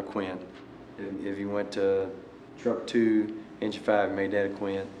 a quint. If you went to truck 2 engine 5, you made that a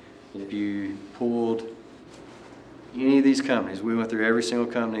quint. If you pulled any of these companies, we went through every single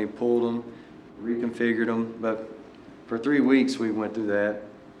company, pulled them, reconfigured them. But for 3 weeks, we went through that,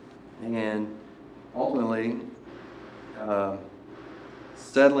 and ultimately,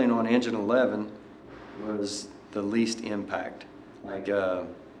 settling on engine 11 was the least impact. Like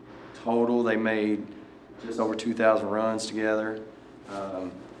total, they made just over 2,000 runs together.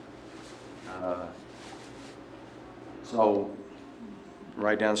 So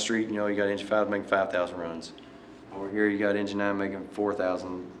right down the street, you know, you got engine 5 making 5,000 runs. Over here, you got engine 9 making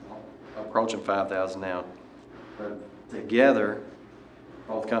 4,000, approaching 5,000 now. But together,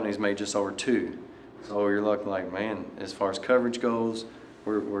 both companies made just over 2. So you're looking like, man, as far as coverage goes,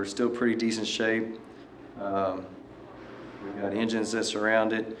 we're still pretty decent shape. We've got engines that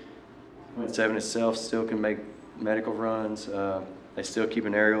surround it. Quint 7 itself still can make medical runs. They still keep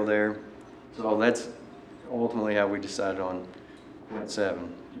an aerial there. So that's ultimately how we decided on Quint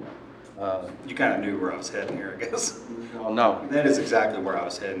 7. You kind of knew where I was heading here, I guess. Oh, no. That is exactly where I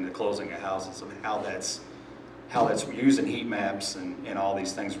was heading, the closing of houses, and how that's using heat maps and all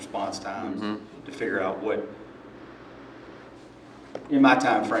these things, response times, to figure out what, in my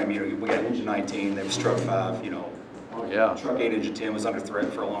time frame, you know, we got engine 19, there was truck 5, you know. Oh, yeah. Truck 8, engine 10 was under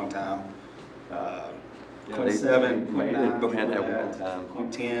threat for a long time. Yeah, Quint they 7, made Quint it 9 before at that, one time.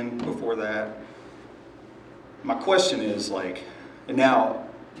 Quint 10 before that. My question is, like, and now,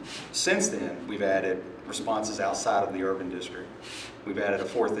 since then, we've added responses outside of the urban district. We've added a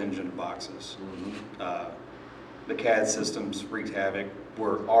 4th engine to boxes. The CAD systems wreaked havoc.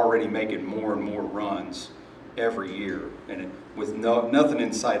 We're already making more and more runs every year, and with nothing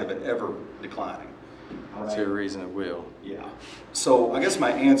in sight of it ever declining. I don't see a reason it will. Yeah. So I guess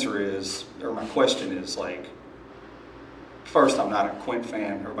my answer is, or my question is, like, first, I'm not a Quint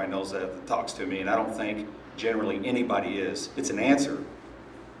fan. Everybody knows that talks to me, and I don't think generally anybody is. It's an answer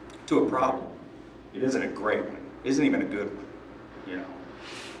to a problem. It isn't a great one. It isn't even a good one, you know.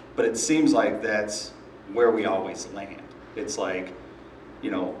 But it seems like that's where we always land. It's like,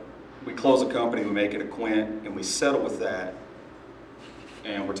 you know, we close a company, we make it a Quint, and we settle with that,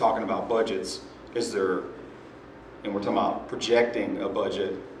 and we're talking about budgets. And we're talking about projecting a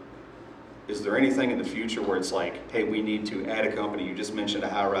budget, is there anything in the future where it's like, hey, we need to add a company? You just mentioned a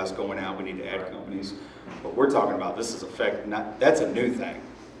high-rise going out, we need to add companies. But we're talking about this is that's a new thing,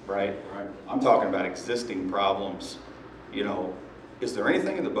 right? Right. I'm talking about existing problems. You know, is there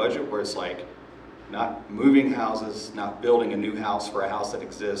anything in the budget where it's like, not moving houses, not building a new house for a house that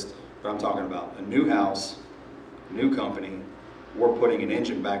exists, but I'm talking about a new house, new company, we're putting an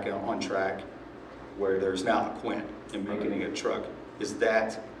engine back on track where there's now a Quint and making it a truck. Is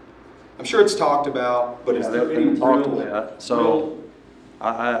that, I'm sure it's talked about, but is there any talked real? about? So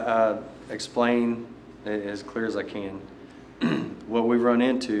I explain as clear as I can. What we run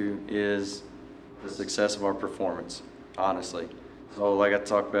into is the success of our performance, honestly. So like I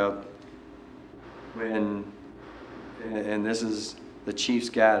talked about, and this is the chief's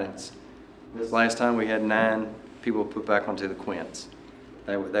guidance. This last time we had 9 people put back onto the Quints.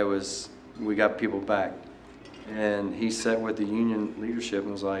 We got people back. And he sat with the union leadership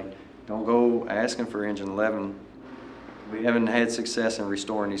and was like, don't go asking for engine 11. We haven't had success in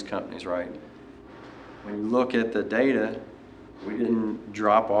restoring these companies, right? When you look at the data, we didn't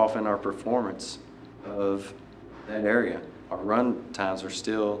drop off in our performance of that area. Our run times are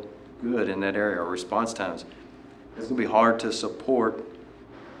still good in that area, our response times. It's gonna be hard to support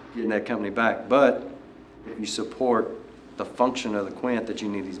getting that company back, but if you support the function of the Quint that you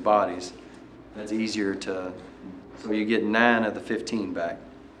need these bodies, that's easier to, so you get 9 of the 15 back.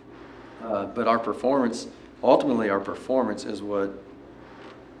 But our performance, ultimately our performance is what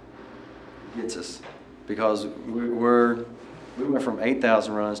gets us, because we went from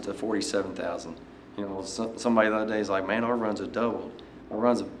 8,000 runs to 47,000. You know, somebody the other day is like, man, our runs have doubled. Our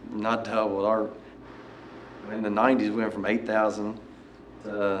runs have not doubled. In the 90s, we went from 8,000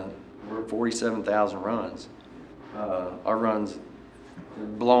 to we're 47,000 runs. Our runs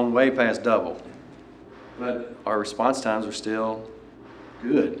have blown way past double, but our response times are still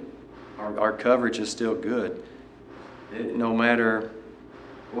good. Our coverage is still good. No matter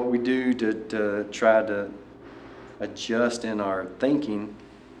what we do to try to adjust in our thinking,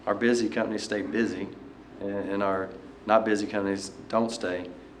 our busy companies stay busy, and our not busy companies don't stay.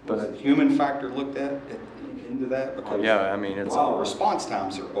 But was the human factor looked at into that? Because yeah, I mean, it's while response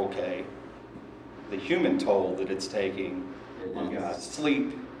times are okay, the human toll that it's taking on guys'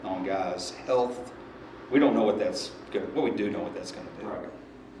 sleep, on guys' health, we don't know what that's going to, well, we do know what that's going to do. Right.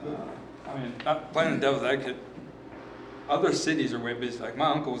 I mean, not playing the devil's advocate, other cities are way busy. Like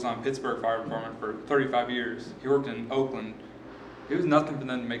my uncle was on Pittsburgh Fire Department for 35 years. He worked in Oakland. It was nothing for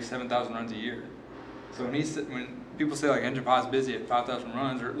them to make 7,000 runs a year. So when people say like Engine 5 is busy at 5,000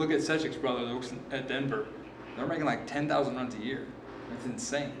 runs, or look at Sechik's brother that works at Denver, they're making like 10,000 runs a year. That's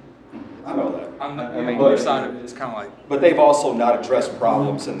insane. I know that. On the I mean, other side of it, it's kind of like. But they've also not addressed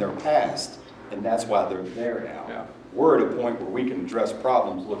problems in their past, and that's why they're there now. Yeah. We're at a point where we can address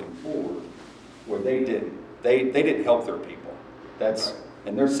problems looking forward, where they didn't. They didn't help their people. That's,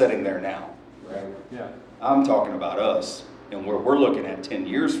 and they're sitting there now. right? Yeah. I'm talking about us and where we're looking at 10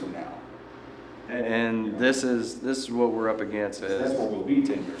 years from now. And this is what we're up against That's where we'll be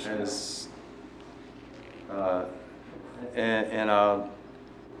 10 years from now. as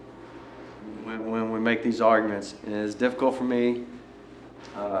when we make these arguments, and it's difficult for me,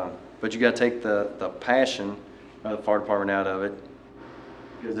 but you got to take the passion of the fire department out of it,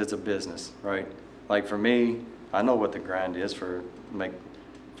 because it's a business, right? Like for me, I know what the grind is for make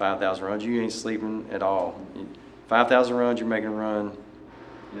 5,000 runs. You ain't sleeping at all. 5,000 runs, you're making a run,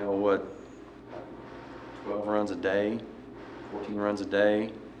 you know what, 12 runs a day, 14 runs a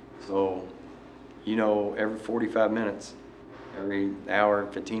day. So, you know, every 45 minutes, every hour,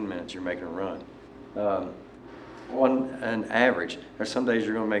 15 minutes, you're making a run. On an average, there's some days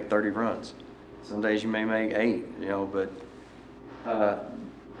you're going to make 30 runs. Some days you may make 8, you know, but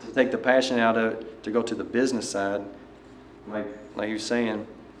to take the passion out of it, to go to the business side, like you were saying,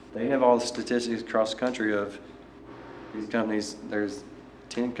 they have all the statistics across the country of these companies. There's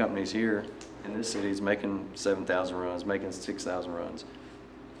 10 companies here in this city is making 7,000 runs, making 6,000 runs.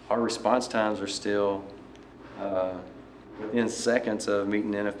 Our response times are still within seconds of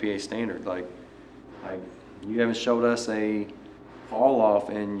meeting the NFPA standard. Like you haven't showed us a fall off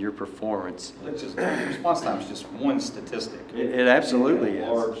in your performance. It's just, response time is just one statistic. It absolutely is.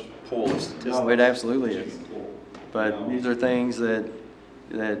 Large pool of statistics. No, it absolutely is. But You know? these are things that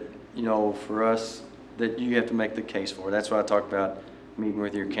you know, for us, that you have to make the case for. That's why I talk about meeting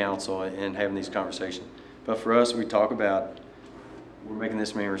with your council and having these conversations. But for us, we talk about we're making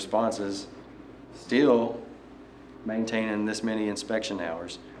this many responses, still maintaining this many inspection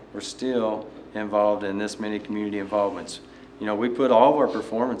hours. We're still involved in this many community involvements. You know, we put all of our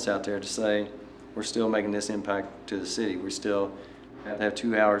performance out there to say we're still making this impact to the city. We still have to have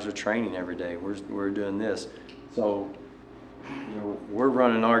 2 hours of training every day. We're doing this. So, you know, we're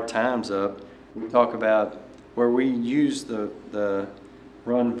running our times up. We talk about where we use the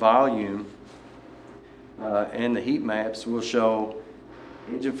run volume and the heat maps will show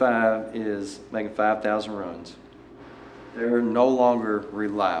Engine 5 is making 5,000 runs. They're no longer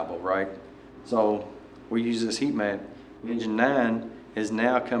reliable, right? So we use this heat map. Engine 9 is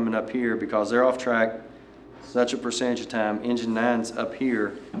now coming up here because they're off track such a percentage of time. Engine 9's up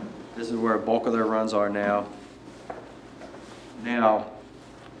here. This is where a bulk of their runs are now.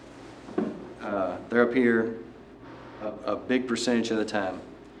 They're up here a big percentage of the time.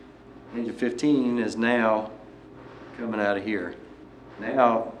 Engine 15 is now coming out of here.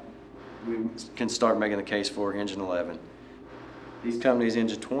 Now we can start making the case for engine 11. These companies,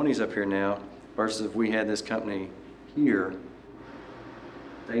 engine 20 is up here now, versus if we had this company here,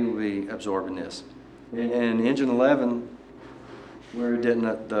 they would be absorbing this. And engine 11, where it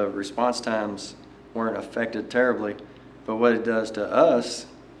didn't, the response times weren't affected terribly, but what it does to us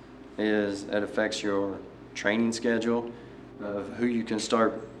is it affects your training schedule of who you can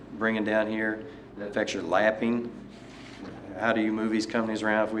start bringing down here. It affects your lapping. How do you move these companies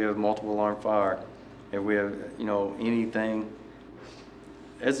around if we have multiple alarm fire? If we have, you know, anything,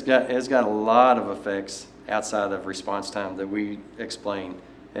 it's got a lot of effects outside of response time that we explain.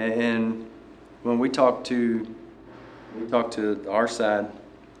 And when we talk to our side,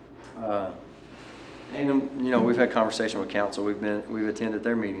 and you know, we've had conversation with council. We've attended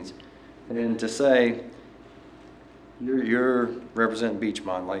their meetings, and to say you're representing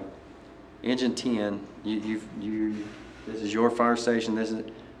Beachmont, like engine 10, this is your fire station.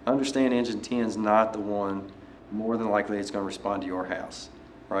 Understand engine 10 is not the one. More than likely, it's going to respond to your house,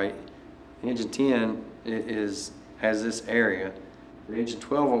 right? Engine 10 has this area. The engine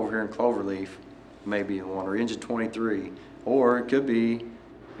 12 over here in Cloverleaf may be the one, or engine 23, or it could be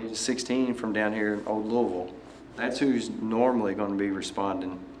engine 16 from down here in Old Louisville. That's who's normally going to be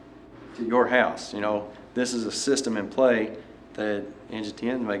responding to your house. You know, this is a system in play that engine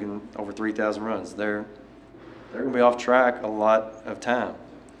 10 is making over 3,000 runs. They're going to be off track a lot of time.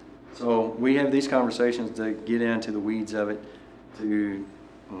 So we have these conversations to get into the weeds of it.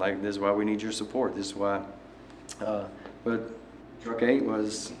 Like, this is why we need your support. This is why. But Truck 8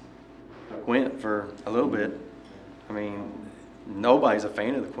 was a Quint for a little bit. I mean, nobody's a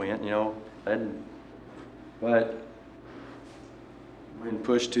fan of the Quint, you know. But when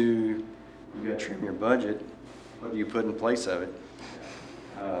pushed to, you got to trim your budget, what do you put in place of it?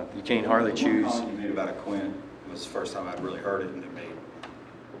 You can't hardly choose. The comment you made about a Quint was the first time I'd really heard it, and it made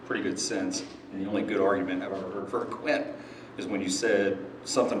pretty good sense. And the only good argument I've ever heard for a Quint is when you said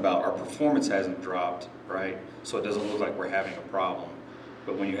something about our performance hasn't dropped, right? So it doesn't look like we're having a problem.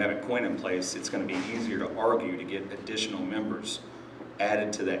 But when you have a Quint in place, it's going to be easier to argue to get additional members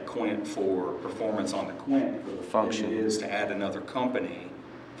added to that Quint for performance on the Quint For the function. than it is to add another company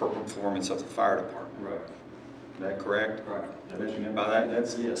for performance of the fire department. Right. Is that correct? Right. Is that what you mean by that?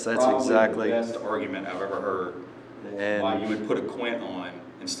 That's Yes, that's probably exactly. the best argument I've ever heard. And Why you would put a quint on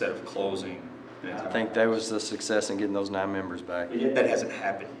instead of closing an I entire think that house. was the success in getting those 9 members back. But yet that hasn't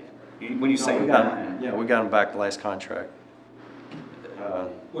happened yet. When you say we got 9, them, yeah, we got them back the last contract.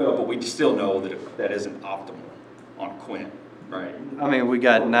 well, but we still know that that isn't optimal on quint, right? I mean, we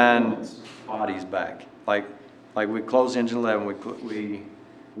got 9 bodies back. Like we closed engine 11,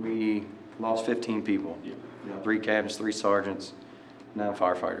 we lost 15 people. Yeah. You know, 3 captains, 3 sergeants, 9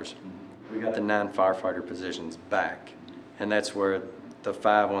 firefighters. We got the 9 firefighter positions back. And that's where the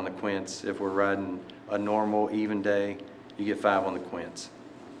 5 on the quints, if we're riding a normal even day, you get 5 on the quints.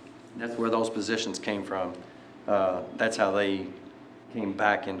 That's where those positions came from. That's how they came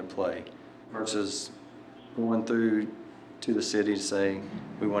back into play versus going through to the city to say,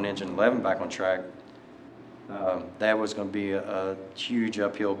 we want engine 11 back on track. That was going to be a huge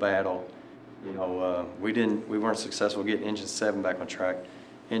uphill battle. You know, we weren't successful getting engine 7 back on track.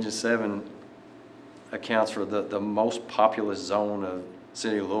 Engine 7 accounts for the most populous zone of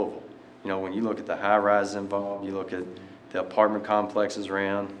city of Louisville. You know, when you look at the high rises involved, you look at the apartment complexes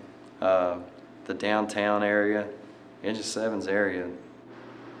around, the downtown area, engine 7's area,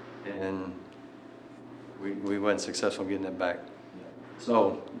 and we wasn't successful getting it back.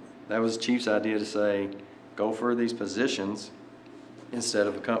 So that was the chief's idea to say, go for these positions instead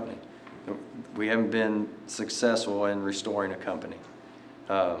of a company. We haven't been successful in restoring a company.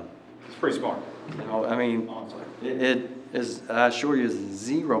 It's pretty smart, You know, I mean, honestly. it is, I assure you, is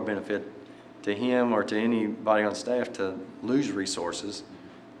zero benefit to him or to anybody on staff to lose resources.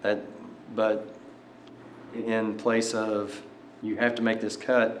 But in place of, you have to make this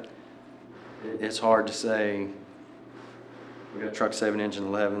cut, it's hard to say, we got truck 7, engine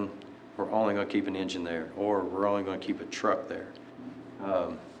 11, we're only going to keep an engine there, or we're only going to keep a truck there.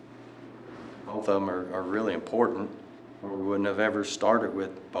 Both of them are really important, or we wouldn't have ever started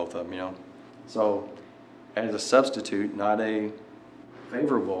with both of them, you know. So as a substitute, not a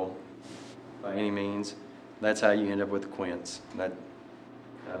favorable by any means, that's how you end up with the quints. That,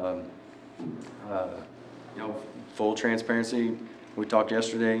 you know, full transparency, we talked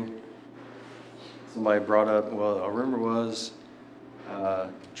yesterday, somebody brought up, well, a rumor was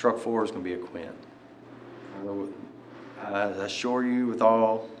truck 4 is going to be a quint. I assure you with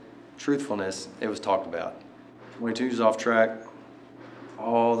all truthfulness, it was talked about. 22's off track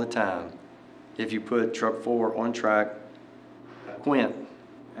all the time. If you put truck 4 on track, a quint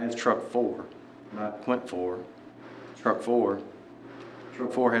as truck 4, not quint 4, truck 4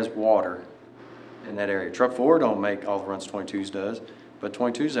 has water in that area. Truck 4 don't make all the runs 22's does, but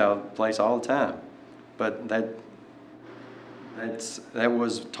 22's out of place all the time. But that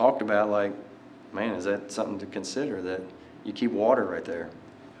was talked about, like, man, is that something to consider, that you keep water right there?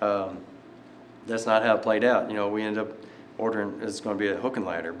 That's not how it played out. You know, we ended up ordering, it's going to be a hook and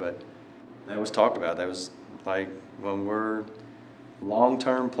ladder, but that was talked about. That was like, when we're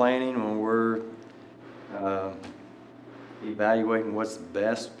long-term planning, when we're evaluating what's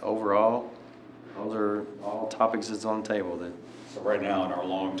best overall, those are all topics that's on the table. That So right now in our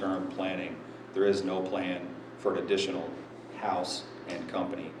long-term planning, there is no plan for an additional house and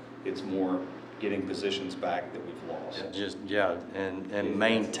company. It's more getting positions back that we've lost. just, yeah, and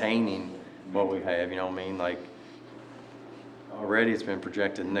maintaining what we have, you know what I mean? Like, already it's been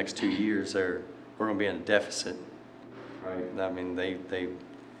projected the next 2 years we're going to be in a deficit, right? I mean, they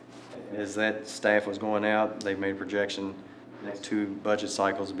as that staff was going out, they made a projection, next 2 budget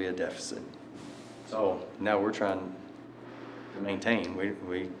cycles will be a deficit. So now we're trying to maintain.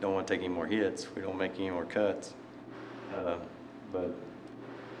 We don't want to take any more hits. We don't make any more cuts. But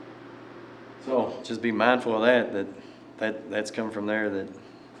so just be mindful of that's coming from there, that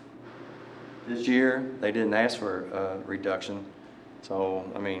this year they didn't ask for a reduction. So,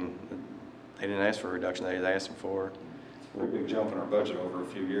 I mean, they didn't ask for a reduction. They asked for, Pretty big jump in our budget over a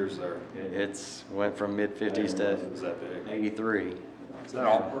few years there. it's went from mid-50s to It was that big. 83. Is that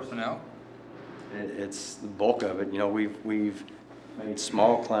all personnel? It's the bulk of it. You know, we've made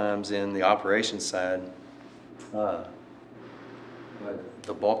small climbs in the operations side, but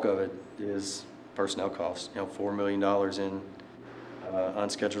the bulk of it is personnel costs. You know, $4 million in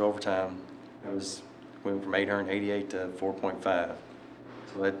unscheduled overtime. We went from 888 to 4.5.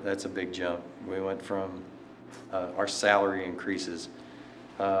 So that's a big jump. We went from our salary increases,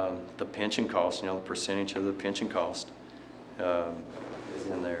 the pension cost. You know, the percentage of the pension cost is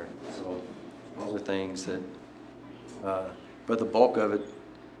in there. So those are things that, but the bulk of it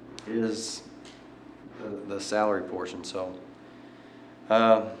is the salary portion. So, you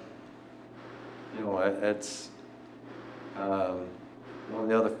know, it's one of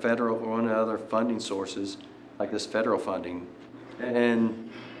the other funding sources, like this federal funding, and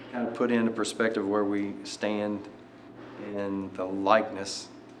kind of put into perspective where we stand in the likeness.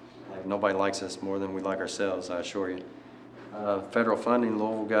 Like nobody likes us more than we like ourselves, I assure you. Federal funding,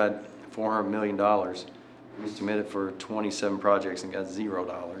 Louisville got $400 million. We submitted for 27 projects and got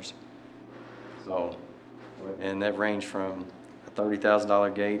 $0. So, and that ranged from a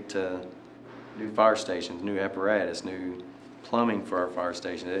 $30,000 gate to new fire stations, new apparatus, new plumbing for our fire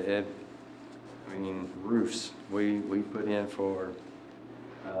station. I mean, roofs. We put in for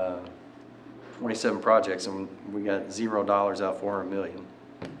 27 projects and we got $0 out $400 million.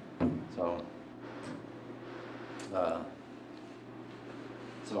 So,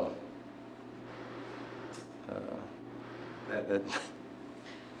 that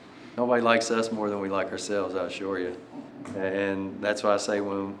nobody likes us more than we like ourselves, I assure you. And that's why I say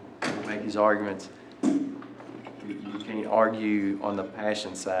when we make these arguments, you can't argue on the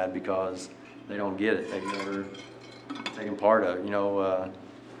passion side because they don't get it. They've never taken part of it. You know,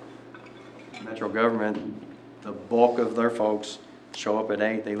 Metro government, the bulk of their folks show up at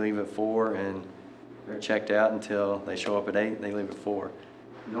 8, they leave at 4, and they're checked out until they show up at 8, they leave at 4.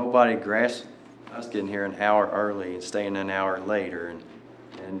 Nobody grasps us getting here an hour early and staying an hour later,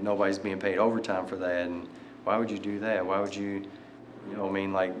 and nobody's being paid overtime for that. And why would you do that? Why would you, you know, I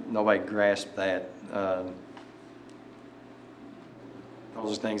mean, like nobody grasps that.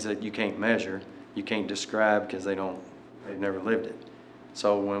 Those are things that you can't measure, you can't describe because they've never lived it.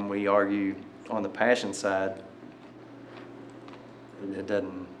 So when we argue on the passion side, it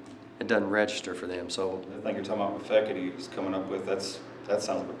doesn't register for them. So I think you're talking about McFecity is coming up with, that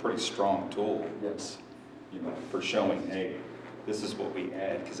sounds like a pretty strong tool. yes, You know, for showing, hey, this is what we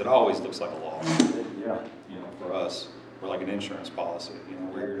add, because it always looks like a loss. yeah, You know, for us, we're like an insurance policy. You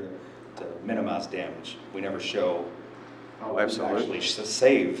know, we're here to minimize damage. We never show. oh, we absolutely. actually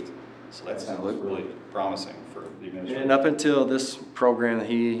saved. So that sounds Absolutely. really promising for the administration. And up until this program that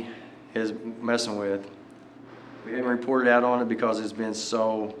he is messing with, we haven't reported out on it because it's been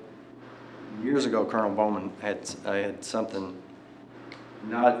so, years ago Colonel Bowman had something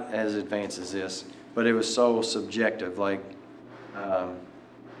not as advanced as this, but it was so subjective, like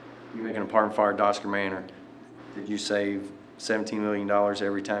you make an apartment fire at Oscar Manor, did you save $17 million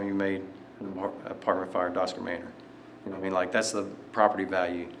every time you made an apartment fire at Oscar Manor? You know what I mean? Like that's the property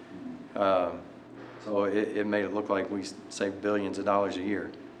value. So it made it look like we saved billions of dollars a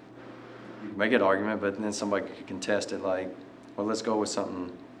year. You can make an argument, but then somebody could contest it like, well, let's go with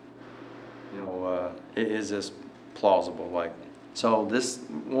something, you know, is this plausible? Like, so this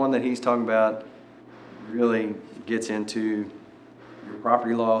one that he's talking about really gets into your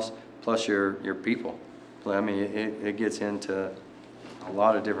property loss plus your people. I mean, it gets into a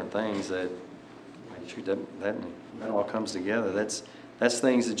lot of different things that, shoot, that all comes together. That's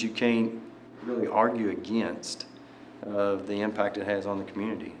things that you can't really argue against of the impact it has on the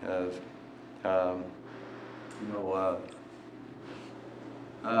community. Of I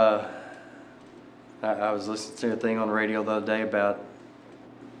was listening to a thing on the radio the other day about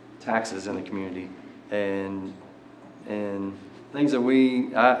taxes in the community and things that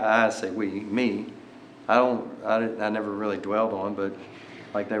I say me, I never really dwelled on, but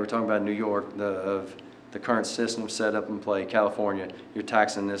like they were talking about New York, of the current system set up in play. California, you're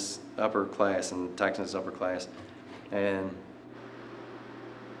taxing this upper class and taxing this upper class, and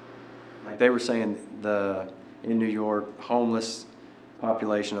like they were saying, in New York, homeless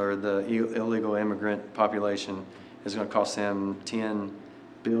population or the illegal immigrant population is going to cost them $10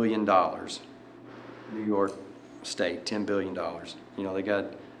 billion. New York State, $10 billion. You know, they got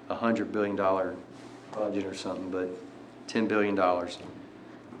 $100 billion budget or something, but $10 billion.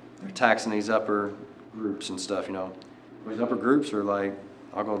 They're taxing these upper groups and stuff, you know. These upper groups are like,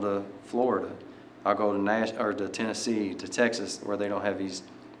 I'll go to Florida, I'll go to to Tennessee, to Texas, where they don't have the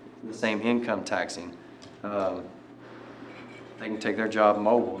same income taxing. They can take their job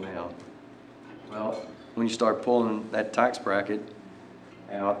mobile now. Well, when you start pulling that tax bracket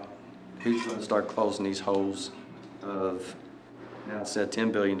out, who's going to start closing these holes of, now instead of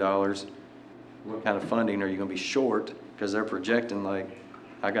 $10 billion, what kind of funding are you going to be short? Because they're projecting like,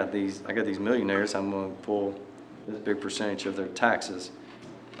 I got these millionaires, I'm going to pull this big percentage of their taxes.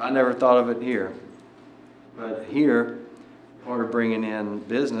 I never thought of it here, but here, part of bringing in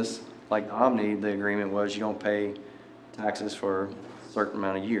business, like the Omni, the agreement was you don't pay taxes for a certain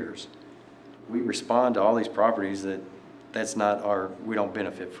amount of years. We respond to all these properties that's not we don't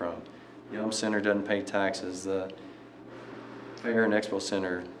benefit from. The Yum Center doesn't pay taxes. The Fair and Expo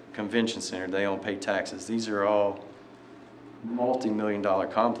Center, Convention Center, they don't pay taxes. These are all multi-million-dollar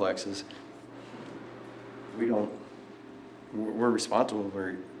complexes. We don't we're responsible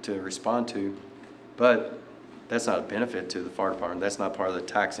to respond to, but that's not a benefit to the fire department. That's not part of the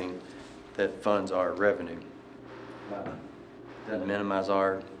taxing that funds our revenue. Doesn't minimize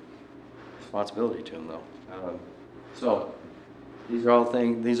our responsibility to them though. So these are all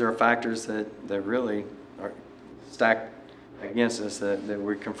things, these are factors that really are stacked against us that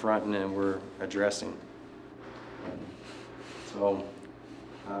we're confronting and we're addressing. So,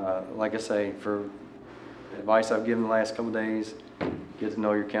 like I say, for advice I've given the last couple of days, get to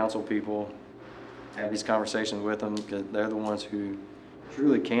know your council people, have these conversations with them, because they're the ones who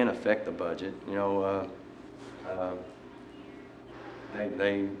truly can affect the budget. You know,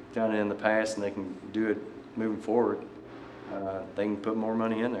 they've done it in the past and they can do it moving forward. They can put more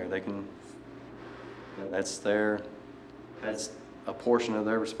money in there. They can, that's a portion of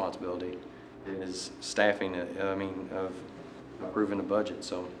their responsibility is staffing, of approving the budget.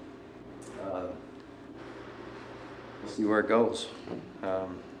 So we'll see where it goes.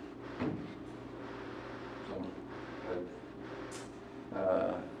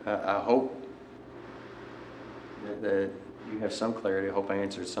 I hope that you have some clarity. I hope I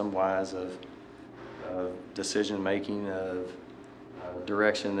answered some whys of decision making, of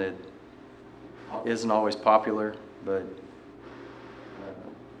direction that isn't always popular, but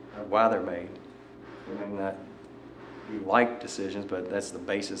why they're made. I mean, not you like decisions, but that's the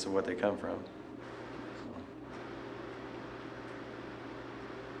basis of what they come from.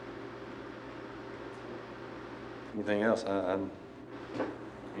 Anything else? I'm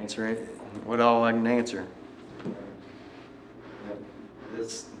answering what all I can answer.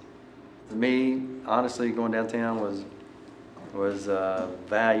 This, to me, honestly, going downtown was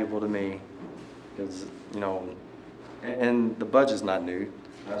valuable to me because, you know, and the budget's not new.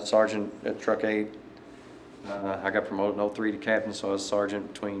 I was sergeant at Truck 8. I got promoted in 03 to captain, so I was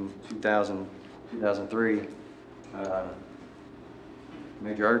sergeant between 2000 and 2003.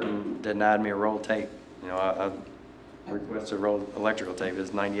 Major Urton denied me a roll of tape. You know, I requested a roll of electrical tape.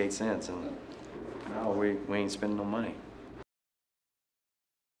 It's 98 cents, and no, we ain't spending no money.